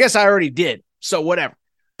I guess I already did, so whatever.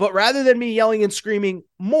 But rather than me yelling and screaming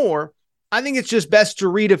more, I think it's just best to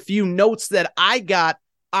read a few notes that I got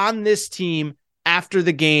on this team after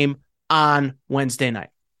the game on Wednesday night.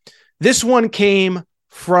 This one came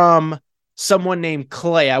from someone named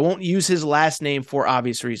Clay. I won't use his last name for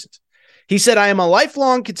obvious reasons. He said, I am a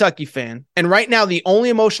lifelong Kentucky fan, and right now the only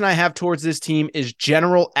emotion I have towards this team is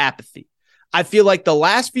general apathy. I feel like the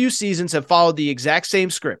last few seasons have followed the exact same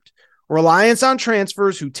script. Reliance on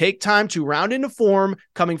transfers who take time to round into form,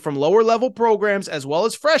 coming from lower level programs, as well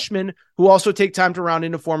as freshmen who also take time to round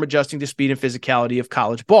into form, adjusting to speed and physicality of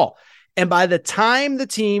college ball. And by the time the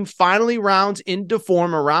team finally rounds into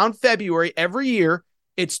form around February every year,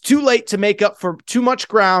 it's too late to make up for too much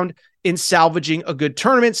ground in salvaging a good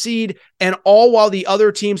tournament seed, and all while the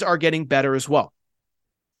other teams are getting better as well.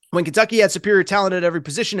 When Kentucky had superior talent at every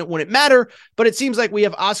position, it wouldn't matter, but it seems like we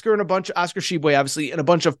have Oscar Tshiebwe, obviously, and a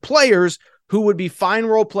bunch of players who would be fine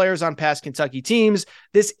role players on past Kentucky teams.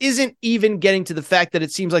 This isn't even getting to the fact that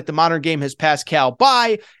it seems like the modern game has passed Cal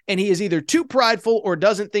by, and he is either too prideful or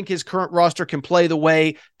doesn't think his current roster can play the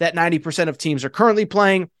way that 90% of teams are currently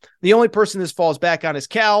playing. The only person this falls back on is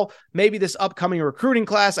Cal. Maybe this upcoming recruiting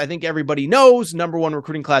class, I think everybody knows, number one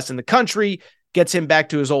recruiting class in the country, gets him back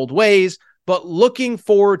to his old ways. But looking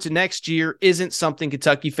forward to next year isn't something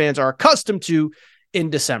Kentucky fans are accustomed to in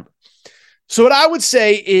December. So what I would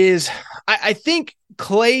say is I think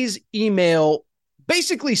Clay's email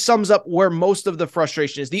basically sums up where most of the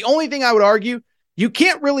frustration is. The only thing I would argue, you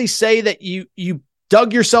can't really say that you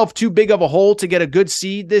dug yourself too big of a hole to get a good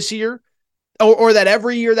seed this year, or that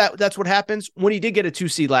every year that's what happens, when he did get a 2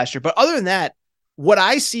 seed last year. But other than that, what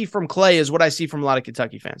I see from Clay is what I see from a lot of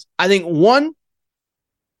Kentucky fans. I think, one,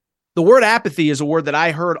 the word apathy is a word that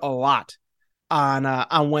I heard a lot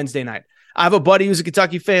on Wednesday night. I have a buddy who's a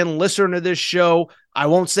Kentucky fan, listener to this show. I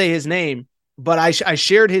won't say his name, but I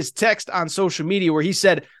shared his text on social media where he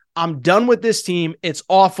said, I'm done with this team. It's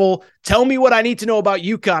awful. Tell me what I need to know about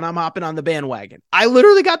UConn. I'm hopping on the bandwagon. I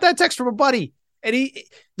literally got that text from a buddy. And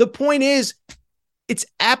the point is, it's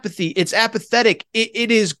apathy. It's apathetic.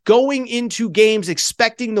 It is going into games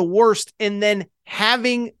expecting the worst and then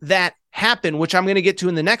having that happen, which I'm going to get to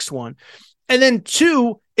in the next one. And then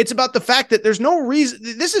 2, it's about the fact that there's no reason.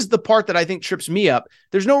 This is the part that I think trips me up.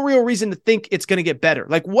 There's no real reason to think it's going to get better.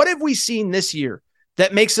 Like, what have we seen this year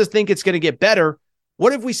that makes us think it's going to get better?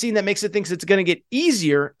 What have we seen that makes it think it's going to get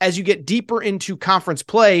easier as you get deeper into conference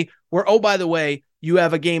play, where, oh, by the way, you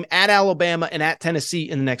have a game at Alabama and at Tennessee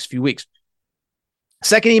in the next few weeks?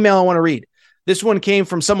 Second email I want to read. This one came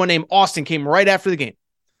from someone named Austin, came right after the game.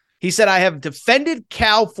 He said, I have defended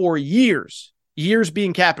Cal for years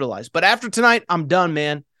being capitalized, but after tonight, I'm done,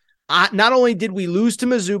 man. Not only did we lose to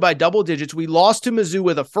Mizzou by double digits, we lost to Mizzou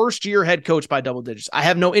with a first-year head coach by double digits. I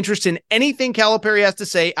have no interest in anything Calipari has to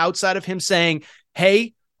say outside of him saying,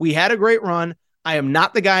 hey, we had a great run. I am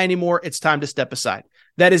not the guy anymore. It's time to step aside.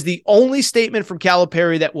 That is the only statement from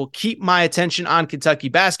Calipari that will keep my attention on Kentucky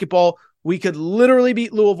basketball. We could literally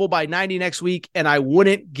beat Louisville by 90 next week, and I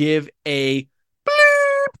wouldn't give a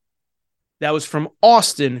bleep. That was from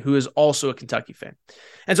Austin, who is also a Kentucky fan.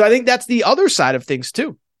 And so I think that's the other side of things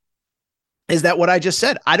too, is that what I just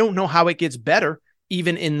said, I don't know how it gets better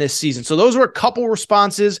even in this season. So those were a couple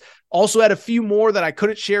responses. Also had a few more that I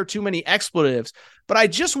couldn't share too many expletives, but I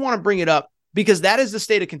just want to bring it up because that is the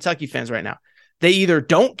state of Kentucky fans right now. They either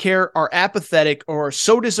don't care, are apathetic, or are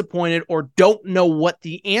so disappointed, or don't know what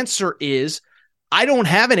the answer is. I don't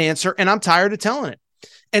have an answer, and I'm tired of telling it.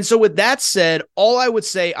 And so with that said, all I would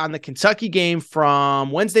say on the Kentucky game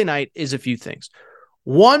from Wednesday night is a few things.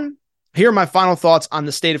 One, here are my final thoughts on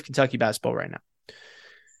the state of Kentucky basketball right now.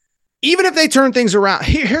 Even if they turn things around,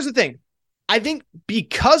 here's the thing. I think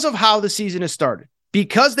because of how the season has started,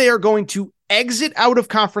 because they are going to exit out of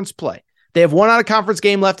conference play, they have one out-of-conference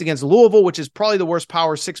game left against Louisville, which is probably the worst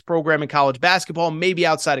Power 6 program in college basketball, maybe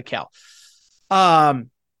outside of Cal.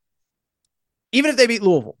 Even if they beat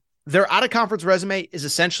Louisville, their out-of-conference resume is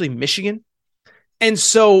essentially Michigan. And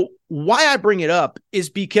so why I bring it up is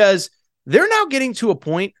because they're now getting to a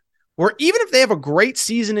point where even if they have a great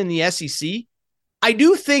season in the SEC, I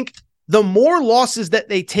do think the more losses that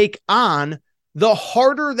they take on, the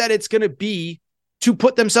harder that it's going to be to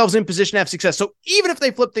put themselves in position to have success. So even if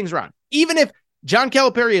they flip things around, even if John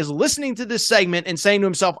Calipari is listening to this segment and saying to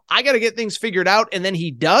himself, I got to get things figured out, and then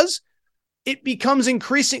he does, it becomes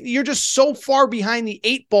increasing. You're just so far behind the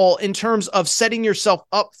 8 ball in terms of setting yourself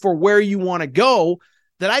up for where you want to go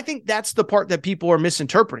that I think that's the part that people are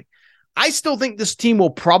misinterpreting. I still think this team will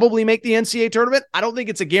probably make the NCAA tournament. I don't think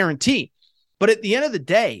it's a guarantee. But at the end of the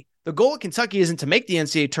day, the goal of Kentucky isn't to make the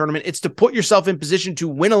NCAA tournament. It's to put yourself in position to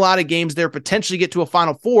win a lot of games there, potentially get to a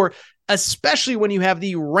Final Four, especially when you have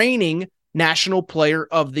the reigning National Player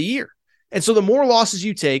of the Year. And so the more losses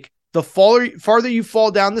you take, the farther you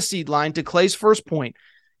fall down the seed line, to Clay's first point,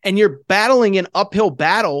 and you're battling an uphill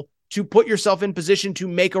battle to put yourself in position to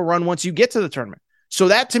make a run once you get to the tournament. So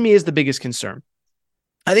that to me is the biggest concern.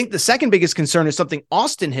 I think the second biggest concern is something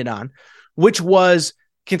Austin hit on, which was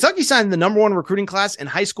Kentucky signed the number 1 recruiting class in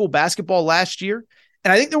high school basketball last year.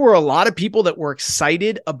 And I think there were a lot of people that were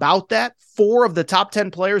excited about that. 4 of the top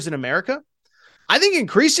 10 players in America. I think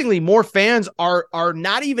increasingly more fans are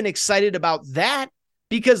not even excited about that,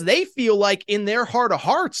 because they feel like in their heart of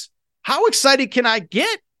hearts, how excited can I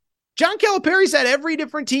get? John Calipari's had every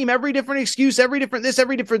different team, every different excuse, every different this,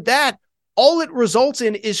 every different that. All it results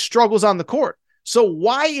in is struggles on the court. So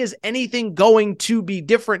why is anything going to be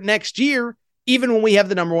different next year, even when we have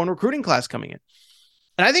the number 1 recruiting class coming in?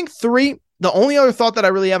 And I think 3, the only other thought that I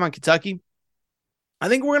really have on Kentucky, I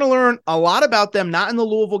think we're going to learn a lot about them, not in the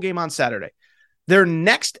Louisville game on Saturday. Their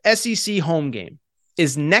next SEC home game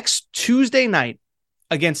is next Tuesday night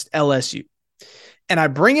against LSU. And I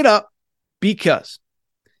bring it up because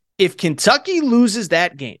if Kentucky loses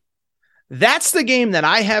that game, that's the game that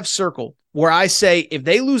I have circled where I say if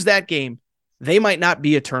they lose that game, they might not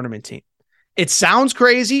be a tournament team. It sounds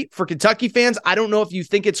crazy for Kentucky fans. I don't know if you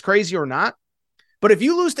think it's crazy or not, but if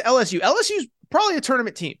you lose to LSU, LSU's probably a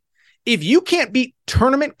tournament team. If you can't beat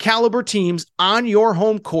tournament caliber teams on your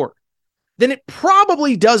home court, then it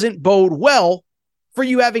probably doesn't bode well for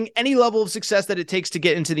you having any level of success that it takes to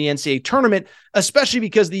get into the NCAA tournament, especially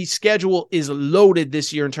because the schedule is loaded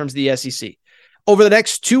this year in terms of the SEC. Over the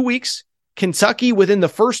next 2 weeks, Kentucky, within the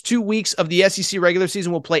first 2 weeks of the SEC regular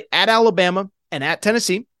season, will play at Alabama and at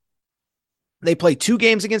Tennessee. They play 2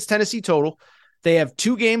 games against Tennessee total. They have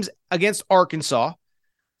 2 games against Arkansas.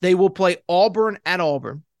 They will play Auburn at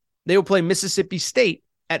Auburn. They will play Mississippi State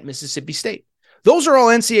at Mississippi State. Those are all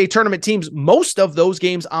NCAA tournament teams, most of those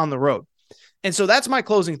games on the road. And so that's my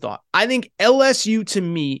closing thought. I think LSU, to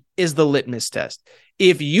me, is the litmus test.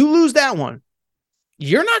 If you lose that one,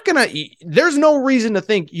 there's no reason to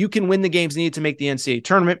think you can win the games needed to make the NCAA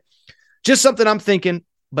tournament. Just something I'm thinking,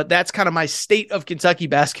 but that's kind of my state of Kentucky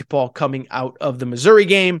basketball coming out of the Missouri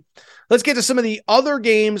game. Let's get to some of the other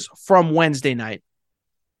games from Wednesday night.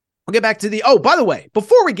 We'll get back to by the way,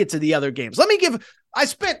 before we get to the other games, I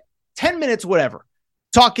spent 10 minutes, whatever,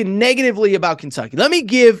 talking negatively about Kentucky. Let me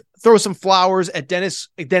throw some flowers at Dennis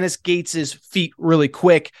Gates' feet really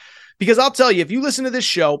quick, because I'll tell you, if you listen to this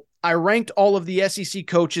show, I ranked all of the SEC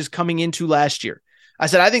coaches coming into last year. I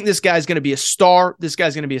said, I think this guy's going to be a star. This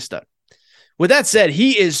guy's going to be a stud. With that said,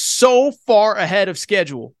 he is so far ahead of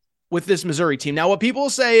schedule with this Missouri team. Now, what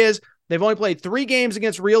people say is they've only played 3 games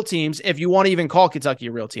against real teams, if you want to even call Kentucky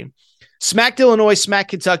a real team. Smacked Illinois,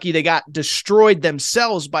 smacked Kentucky. They got destroyed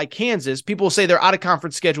themselves by Kansas. People say their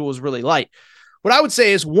out-of-conference schedule was really light. What I would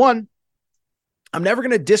say is, 1, I'm never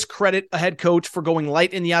going to discredit a head coach for going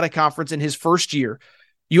light in the out-of-conference in his first year.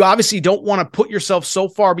 You obviously don't want to put yourself so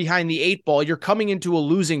far behind the 8 ball. You're coming into a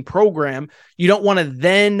losing program. You don't want to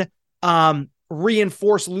then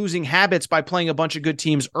reinforce losing habits by playing a bunch of good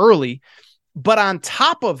teams early. But on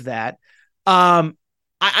top of that,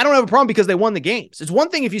 I don't have a problem because they won the games. It's one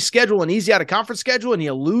thing if you schedule an easy out-of-conference schedule and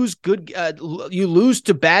you lose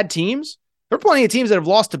to bad teams. There are plenty of teams that have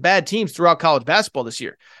lost to bad teams throughout college basketball this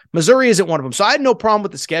year. Missouri isn't one of them. So I had no problem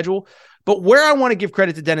with the schedule. But where I want to give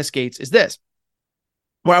credit to Dennis Gates is this.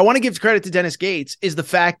 Where I want to give credit to Dennis Gates is the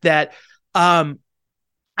fact that I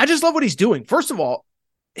just love what he's doing. First of all,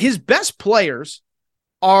 his best players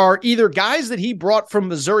are either guys that he brought from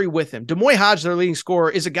Missouri with him. Demoy Hodge, their leading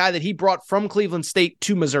scorer, is a guy that he brought from Cleveland State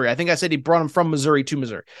to Missouri. I think I said he brought him from Missouri to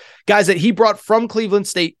Missouri. Guys that he brought from Cleveland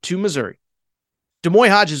State to Missouri. Demoy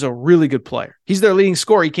Hodge is a really good player. He's their leading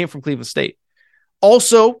scorer. He came from Cleveland State.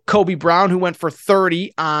 Also, Kobe Brown, who went for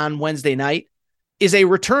 30 on Wednesday night, is a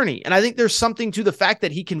returnee. And I think there's something to the fact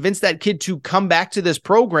that he convinced that kid to come back to this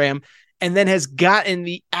program and then has gotten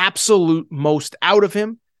the absolute most out of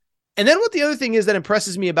him. And then what the other thing is that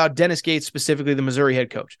impresses me about Dennis Gates, specifically the Missouri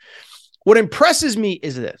head coach, what impresses me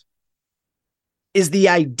is this, is the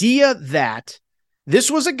idea that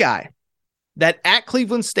this was a guy that at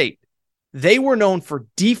Cleveland State, they were known for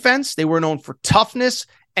defense, they were known for toughness,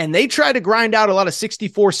 and they tried to grind out a lot of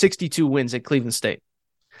 64-62 wins at Cleveland State.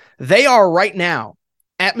 They are right now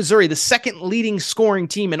at Missouri the second leading scoring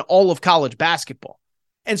team in all of college basketball.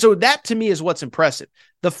 And so that to me is what's impressive.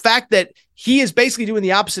 The fact that he is basically doing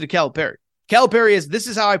the opposite of Calipari. Calipari is, this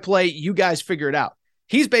is how I play. You guys figure it out.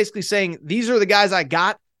 He's basically saying, these are the guys I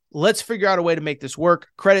got. Let's figure out a way to make this work.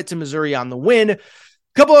 Credit to Missouri on the win. A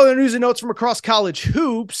couple other news and notes from across college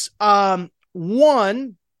hoops.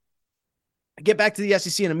 One, I get back to the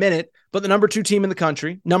SEC in a minute, but the number 2 team in the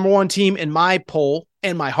country, number 1 team in my poll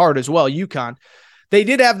and my heart as well, UConn. They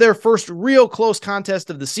did have their first real close contest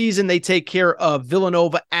of the season. They take care of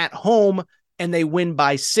Villanova at home, and they win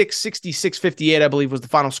by 66-58, I believe was the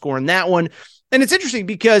final score in that one. And it's interesting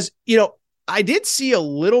because, I did see a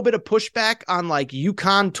little bit of pushback on like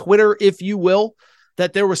UConn Twitter, if you will,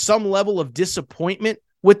 that there was some level of disappointment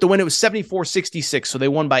with the win. It was 74-66, so they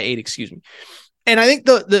won by 8, excuse me. And I think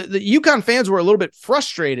the UConn fans were a little bit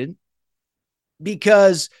frustrated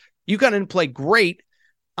because UConn didn't play great.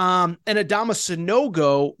 And Adama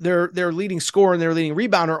Sanogo, their leading scorer and their leading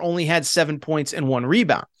rebounder, only had 7 points and 1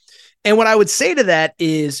 rebound. And what I would say to that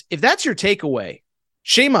is, if that's your takeaway,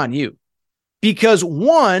 shame on you. Because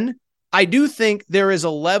one, I do think there is a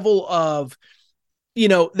level of,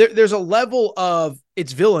 there's a level of,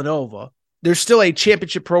 it's Villanova. There's still a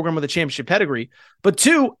championship program with a championship pedigree. But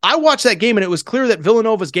two, I watched that game and it was clear that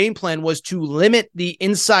Villanova's game plan was to limit the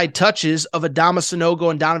inside touches of Adama Sanogo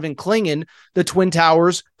and Donovan Clingan, the Twin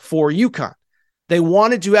Towers, for UConn. They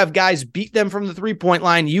wanted to have guys beat them from the three-point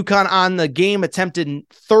line. UConn on the game attempted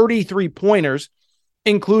 33 pointers,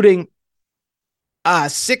 including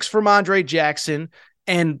 6 from Andre Jackson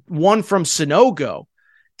and 1 from Sanogo.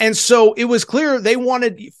 And so it was clear they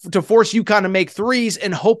wanted to force UConn to make threes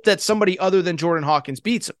and hope that somebody other than Jordan Hawkins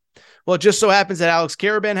beats them. Well, it just so happens that Alex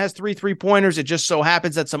Caravan has 3 3-pointers. It just so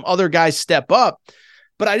happens that some other guys step up.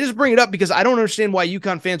 But I just bring it up because I don't understand why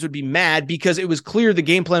UConn fans would be mad, because it was clear the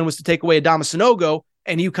game plan was to take away Adama Sanogo,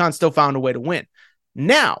 and UConn still found a way to win.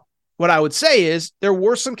 Now, what I would say is there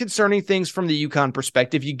were some concerning things from the UConn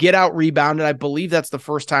perspective. You get out rebounded. I believe that's the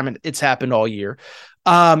first time it's happened all year.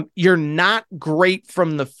 You're not great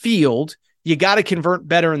from the field. You got to convert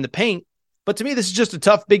better in the paint. But to me, this is just a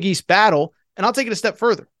tough Big East battle. And I'll take it a step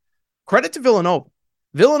further. Credit to Villanova.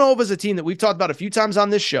 Villanova is a team that we've talked about a few times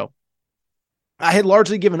on this show. I had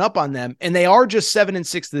largely given up on them, and they are just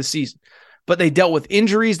 7-6 this season. But they dealt with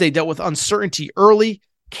injuries. They dealt with uncertainty early.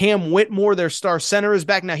 Cam Whitmore, their star center, is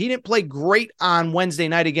back. Now, he didn't play great on Wednesday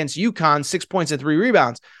night against UConn, 6 points and 3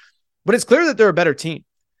 rebounds. But it's clear that they're a better team.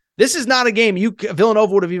 This is not a game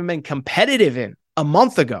Villanova would have even been competitive in a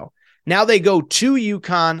month ago. Now they go to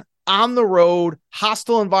UConn on the road,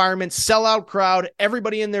 hostile environment, sellout crowd,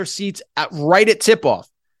 everybody in their seats right at tip-off.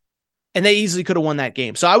 And they easily could have won that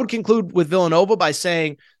game. So I would conclude with Villanova by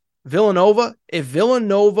saying, Villanova, if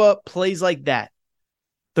Villanova plays like that,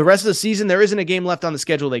 the rest of the season, there isn't a game left on the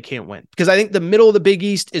schedule they can't win. Because I think the middle of the Big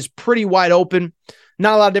East is pretty wide open.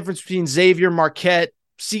 Not a lot of difference between Xavier, Marquette,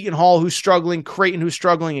 Seton Hall, who's struggling, Creighton, who's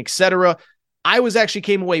struggling, etc. I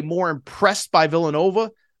came away more impressed by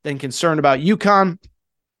Villanova than concerned about UConn.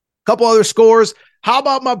 Couple other scores. How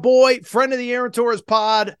about my boy, friend of the Aaron Torres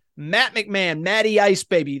pod, Matt McMahon, Matty Ice,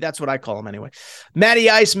 baby. That's what I call him anyway.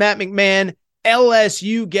 Matty Ice, Matt McMahon,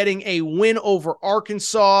 LSU getting a win over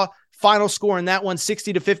Arkansas. Final score in that one,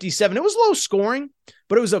 60-57. It was low scoring,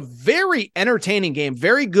 but it was a very entertaining game.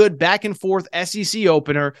 Very good back and forth SEC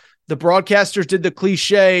opener. The broadcasters did the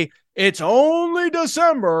cliche, it's only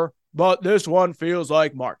December, but this one feels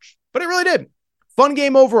like March. But it really did. Fun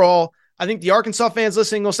game overall. I think the Arkansas fans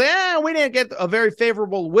listening will say, we didn't get a very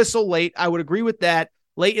favorable whistle late. I would agree with that.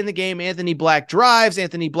 Late in the game, Anthony Black drives.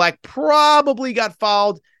 Anthony Black probably got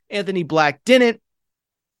fouled. Anthony Black didn't.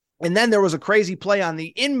 And then there was a crazy play on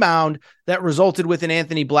the inbound that resulted with an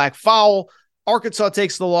Anthony Black foul. Arkansas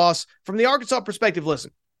takes the loss. From the Arkansas perspective,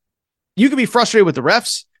 listen, you can be frustrated with the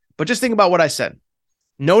refs, but just think about what I said.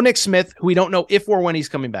 No Nick Smith, who we don't know if or when he's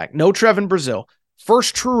coming back. No Trevin Brazil.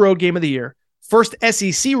 First true road game of the year. First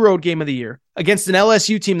SEC road game of the year against an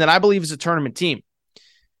LSU team that I believe is a tournament team.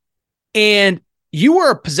 And you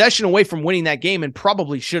were a possession away from winning that game and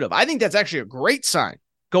probably should have. I think that's actually a great sign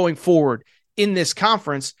going forward in this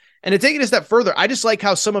conference. And to take it a step further, I just like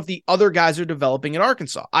how some of the other guys are developing in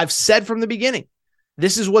Arkansas. I've said from the beginning,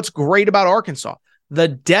 this is what's great about Arkansas. The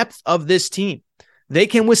depth of this team. They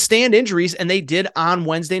can withstand injuries, and they did on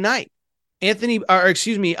Wednesday night.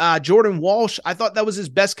 Jordan Walsh, I thought that was his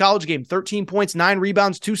best college game. 13 points, 9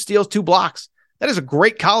 rebounds, 2 steals, 2 blocks. That is a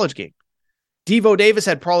great college game. Devo Davis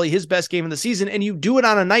had probably his best game of the season, and you do it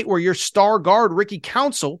on a night where your star guard, Ricky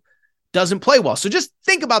Council, doesn't play well. So just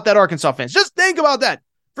think about that, Arkansas fans. Just think about that.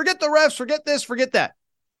 Forget the refs, forget this, forget that.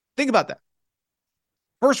 Think about that.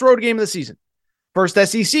 First road game of the season. First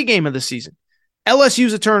SEC game of the season.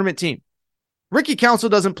 LSU's a tournament team. Ricky Council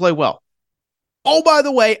doesn't play well. Oh, by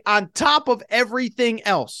the way, on top of everything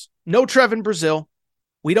else, no Trevin Brazile.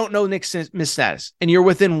 We don't know Nick Smith's status. And you're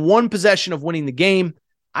within one possession of winning the game.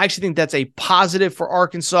 I actually think that's a positive for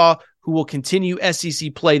Arkansas, who will continue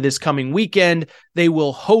SEC play this coming weekend. They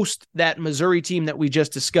will host that Missouri team that we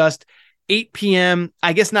just discussed, 8 p.m.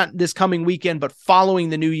 I guess not this coming weekend, but following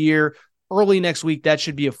the new year, early next week. That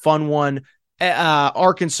should be a fun one.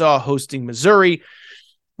 Arkansas hosting Missouri.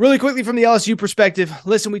 Really quickly from the LSU perspective,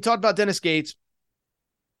 listen, we talked about Dennis Gates.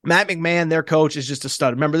 Matt McMahon, their coach, is just a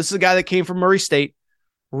stud. Remember, this is a guy that came from Murray State.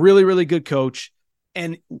 Really, really good coach.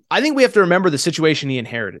 And I think we have to remember the situation he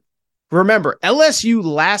inherited. Remember, LSU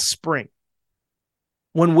last spring,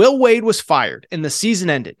 when Will Wade was fired and the season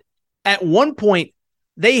ended, at one point,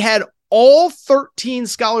 they had all 13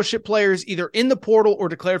 scholarship players either in the portal or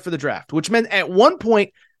declared for the draft, which meant at one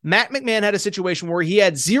point, Matt McMahon had a situation where he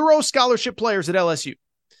had 0 scholarship players at LSU.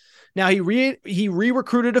 Now, he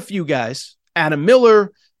re-recruited a few guys, Adam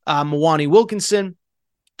Miller, Mwani Wilkinson,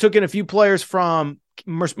 took in a few players from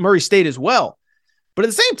Murray State as well. But at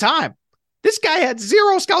the same time, this guy had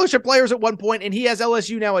 0 scholarship players at one point, and he has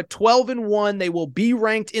LSU now at 12-1. They will be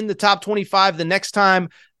ranked in the top 25 the next time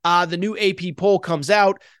the new AP poll comes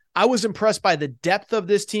out. I was impressed by the depth of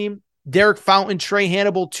this team. Derek Fountain, Trey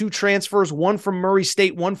Hannibal, 2 transfers, one from Murray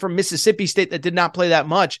State, one from Mississippi State that did not play that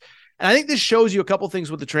much. And I think this shows you a couple things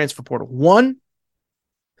with the transfer portal. One,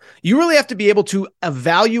 you really have to be able to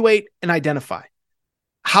evaluate and identify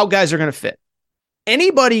how guys are going to fit.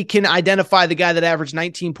 Anybody can identify the guy that averaged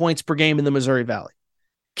 19 points per game in the Missouri Valley.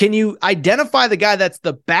 Can you identify the guy that's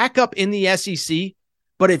the backup in the SEC,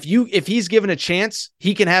 but if he's given a chance,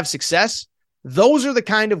 he can have success? Those are the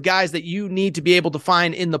kind of guys that you need to be able to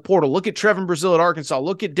find in the portal. Look at Trevin Brazile at Arkansas.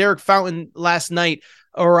 Look at Derek Fountain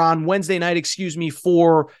on Wednesday night,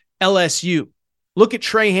 for LSU. Look at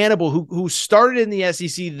Trey Hannibal, who started in the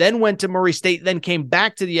SEC, then went to Murray State, then came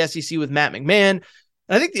back to the SEC with Matt McMahon. And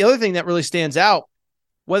I think the other thing that really stands out,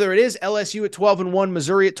 whether it is LSU at 12-1,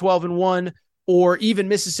 Missouri at 12-1, or even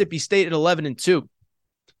Mississippi State at 11-2,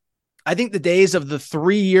 I think the days of the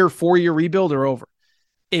 3-year, 4-year rebuild are over.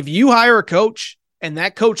 If you hire a coach and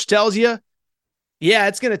that coach tells you, yeah,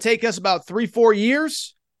 it's going to take us about 3-4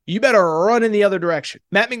 years, you better run in the other direction.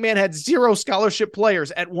 Matt McMahon had 0 scholarship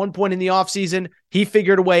players at one point in the offseason. He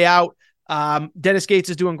figured a way out. Dennis Gates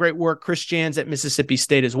is doing great work. Chris Jans at Mississippi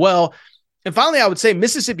State as well. And finally, I would say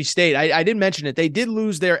Mississippi State, I didn't mention it. They did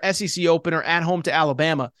lose their SEC opener at home to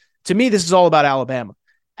Alabama. To me, this is all about Alabama.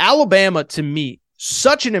 Alabama, to me,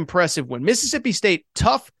 such an impressive win. Mississippi State,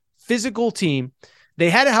 tough, physical team.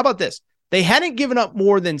 How about this? They hadn't given up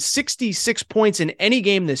more than 66 points in any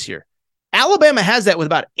game this year. Alabama has that with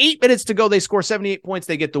about 8 minutes to go. They score 78 points.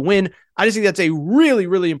 They get the win. I just think that's a really,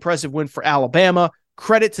 really impressive win for Alabama.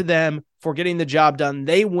 Credit to them for getting the job done.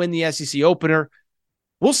 They win the SEC opener.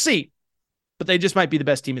 We'll see, but they just might be the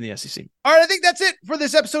best team in the SEC. All right, I think that's it for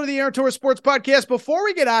this episode of the Aaron Torres Sports Podcast. Before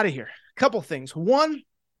we get out of here, a couple things. One,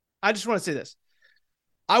 I just want to say this.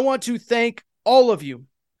 I want to thank all of you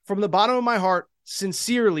from the bottom of my heart,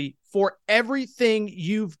 sincerely, for everything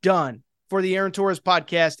you've done for the Aaron Torres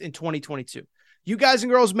Podcast in 2022. You guys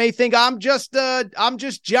and girls may think I'm just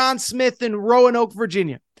John Smith in Roanoke,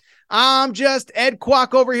 Virginia. I'm just Ed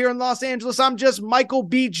Kwok over here in Los Angeles. I'm just Michael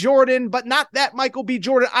B. Jordan, but not that Michael B.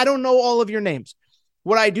 Jordan. I don't know all of your names.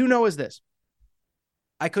 What I do know is this.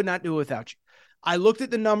 I could not do it without you. I looked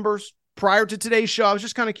at the numbers prior to today's show. I was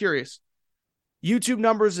just kind of curious. YouTube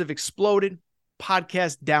numbers have exploded.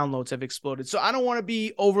 Podcast downloads have exploded. So I don't want to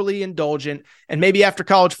be overly indulgent, and maybe after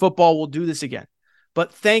college football, we'll do this again.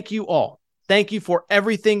 But thank you all. Thank you for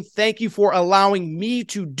everything. Thank you for allowing me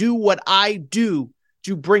to do what I do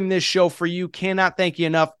to bring this show for you. Cannot thank you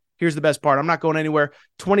enough. Here's the best part. I'm not going anywhere.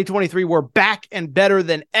 2023, we're back and better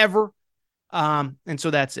than ever. And so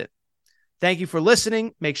that's it. Thank you for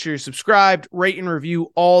listening. Make sure you're subscribed, rate and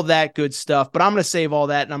review, all that good stuff. But I'm going to save all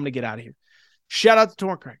that and I'm going to get out of here. Shout out to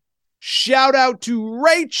Torn Craig. Shout out to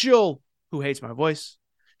Rachel, who hates my voice.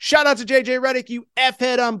 Shout out to JJ Redick, you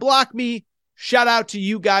F-head, unblock me. Shout out to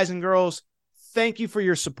you guys and girls. Thank you for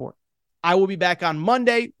your support. I will be back on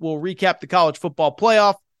Monday. We'll recap the college football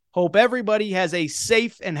playoff. Hope everybody has a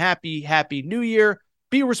safe and happy New Year.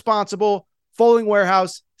 Be responsible. Folding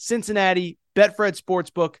Warehouse, Cincinnati, Betfred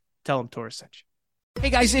Sportsbook. Tell them Torres sent you. Hey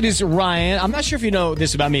guys, it is Ryan. I'm not sure if you know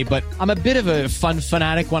this about me, but I'm a bit of a fun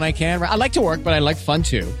fanatic when I can. I like to work, but I like fun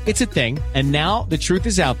too. It's a thing. And now the truth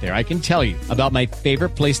is out there. I can tell you about my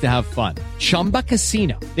favorite place to have fun. Chumba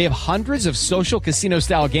Casino. They have hundreds of social casino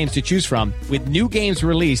style games to choose from with new games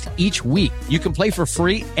released each week. You can play for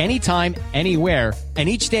free anytime, anywhere. And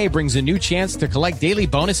each day brings a new chance to collect daily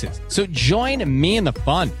bonuses. So join me in the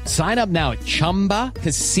fun. Sign up now at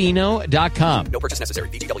ChumbaCasino.com. No purchase necessary.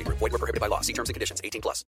 VGW Group. Void where prohibited by law. See terms and conditions.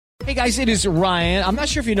 18+. Hey guys, it is Ryan. I'm not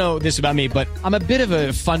sure if you know this about me, but I'm a bit of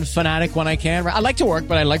a fun fanatic when I can. I like to work,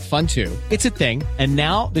 but I like fun too. It's a thing. And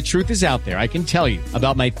now the truth is out there. I can tell you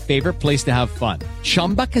about my favorite place to have fun.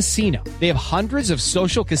 Chumba Casino. They have hundreds of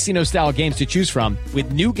social casino style games to choose from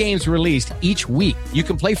with new games released each week. You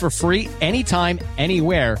can play for free anytime,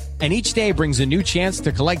 anywhere. And each day brings a new chance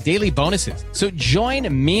to collect daily bonuses. So join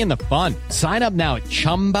me in the fun. Sign up now at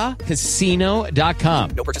ChumbaCasino.com.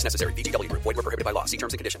 No purchase necessary. VGW Group. Void where prohibited by law. See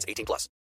terms and conditions. 18+.